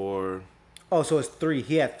 DC4. Oh, so it's 3.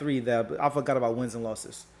 He had 3 there, but I forgot about Wins and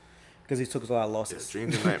Losses because he took a lot of Yeah, losses.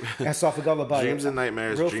 Dreams and Nightmares. And so I forgot about Dreams it. and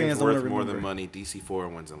Nightmares. Real Dreams fans don't Worth wanna More Than remember. Money. DC4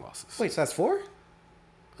 and Wins and Losses. Wait, so that's 4?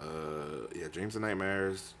 Yeah, Dreams and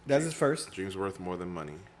Nightmares. That's his first. Dreams Worth More Than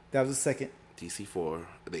Money. That was his second. DC4.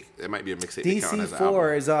 It might be a mixtape. They count as an DC4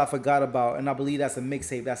 album. is all I forgot about, and I believe that's a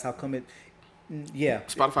mixtape. That's how come it. Yeah.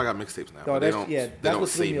 Spotify got mixtapes now. Oh, But they that's, don't. yeah, They that's don't what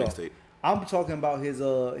threw say me off. mixtape. I'm talking about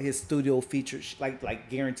his studio features, like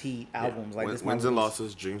guaranteed albums. Like this Wins and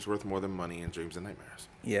Losses. Dreams Worth More Than Money and Dreams and Nightmares.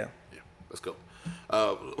 Yeah. Yeah, let's go.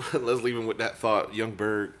 Let's leave him with that thought. Young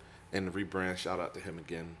Berg and the rebrand. Shout out to him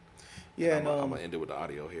again. Yeah, I'm and gonna end it with the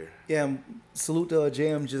audio here. yeah. Salute to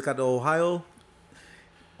JM. Just got to Ohio.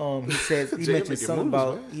 He said JM mentioned making something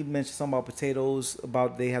moves, about man. potatoes.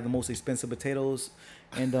 About they have the most expensive potatoes,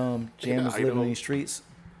 and JM is living Idaho. in these streets.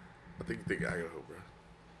 I think you think Idaho, bro.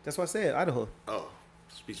 That's what I said. Idaho. Oh,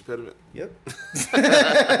 speech impediment. Yep.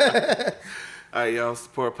 All right, y'all.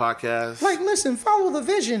 Support podcast. Like, listen, follow the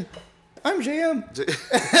vision. I'm JM.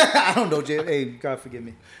 I don't know, JM. Hey, God forgive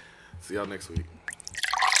me. See y'all next week.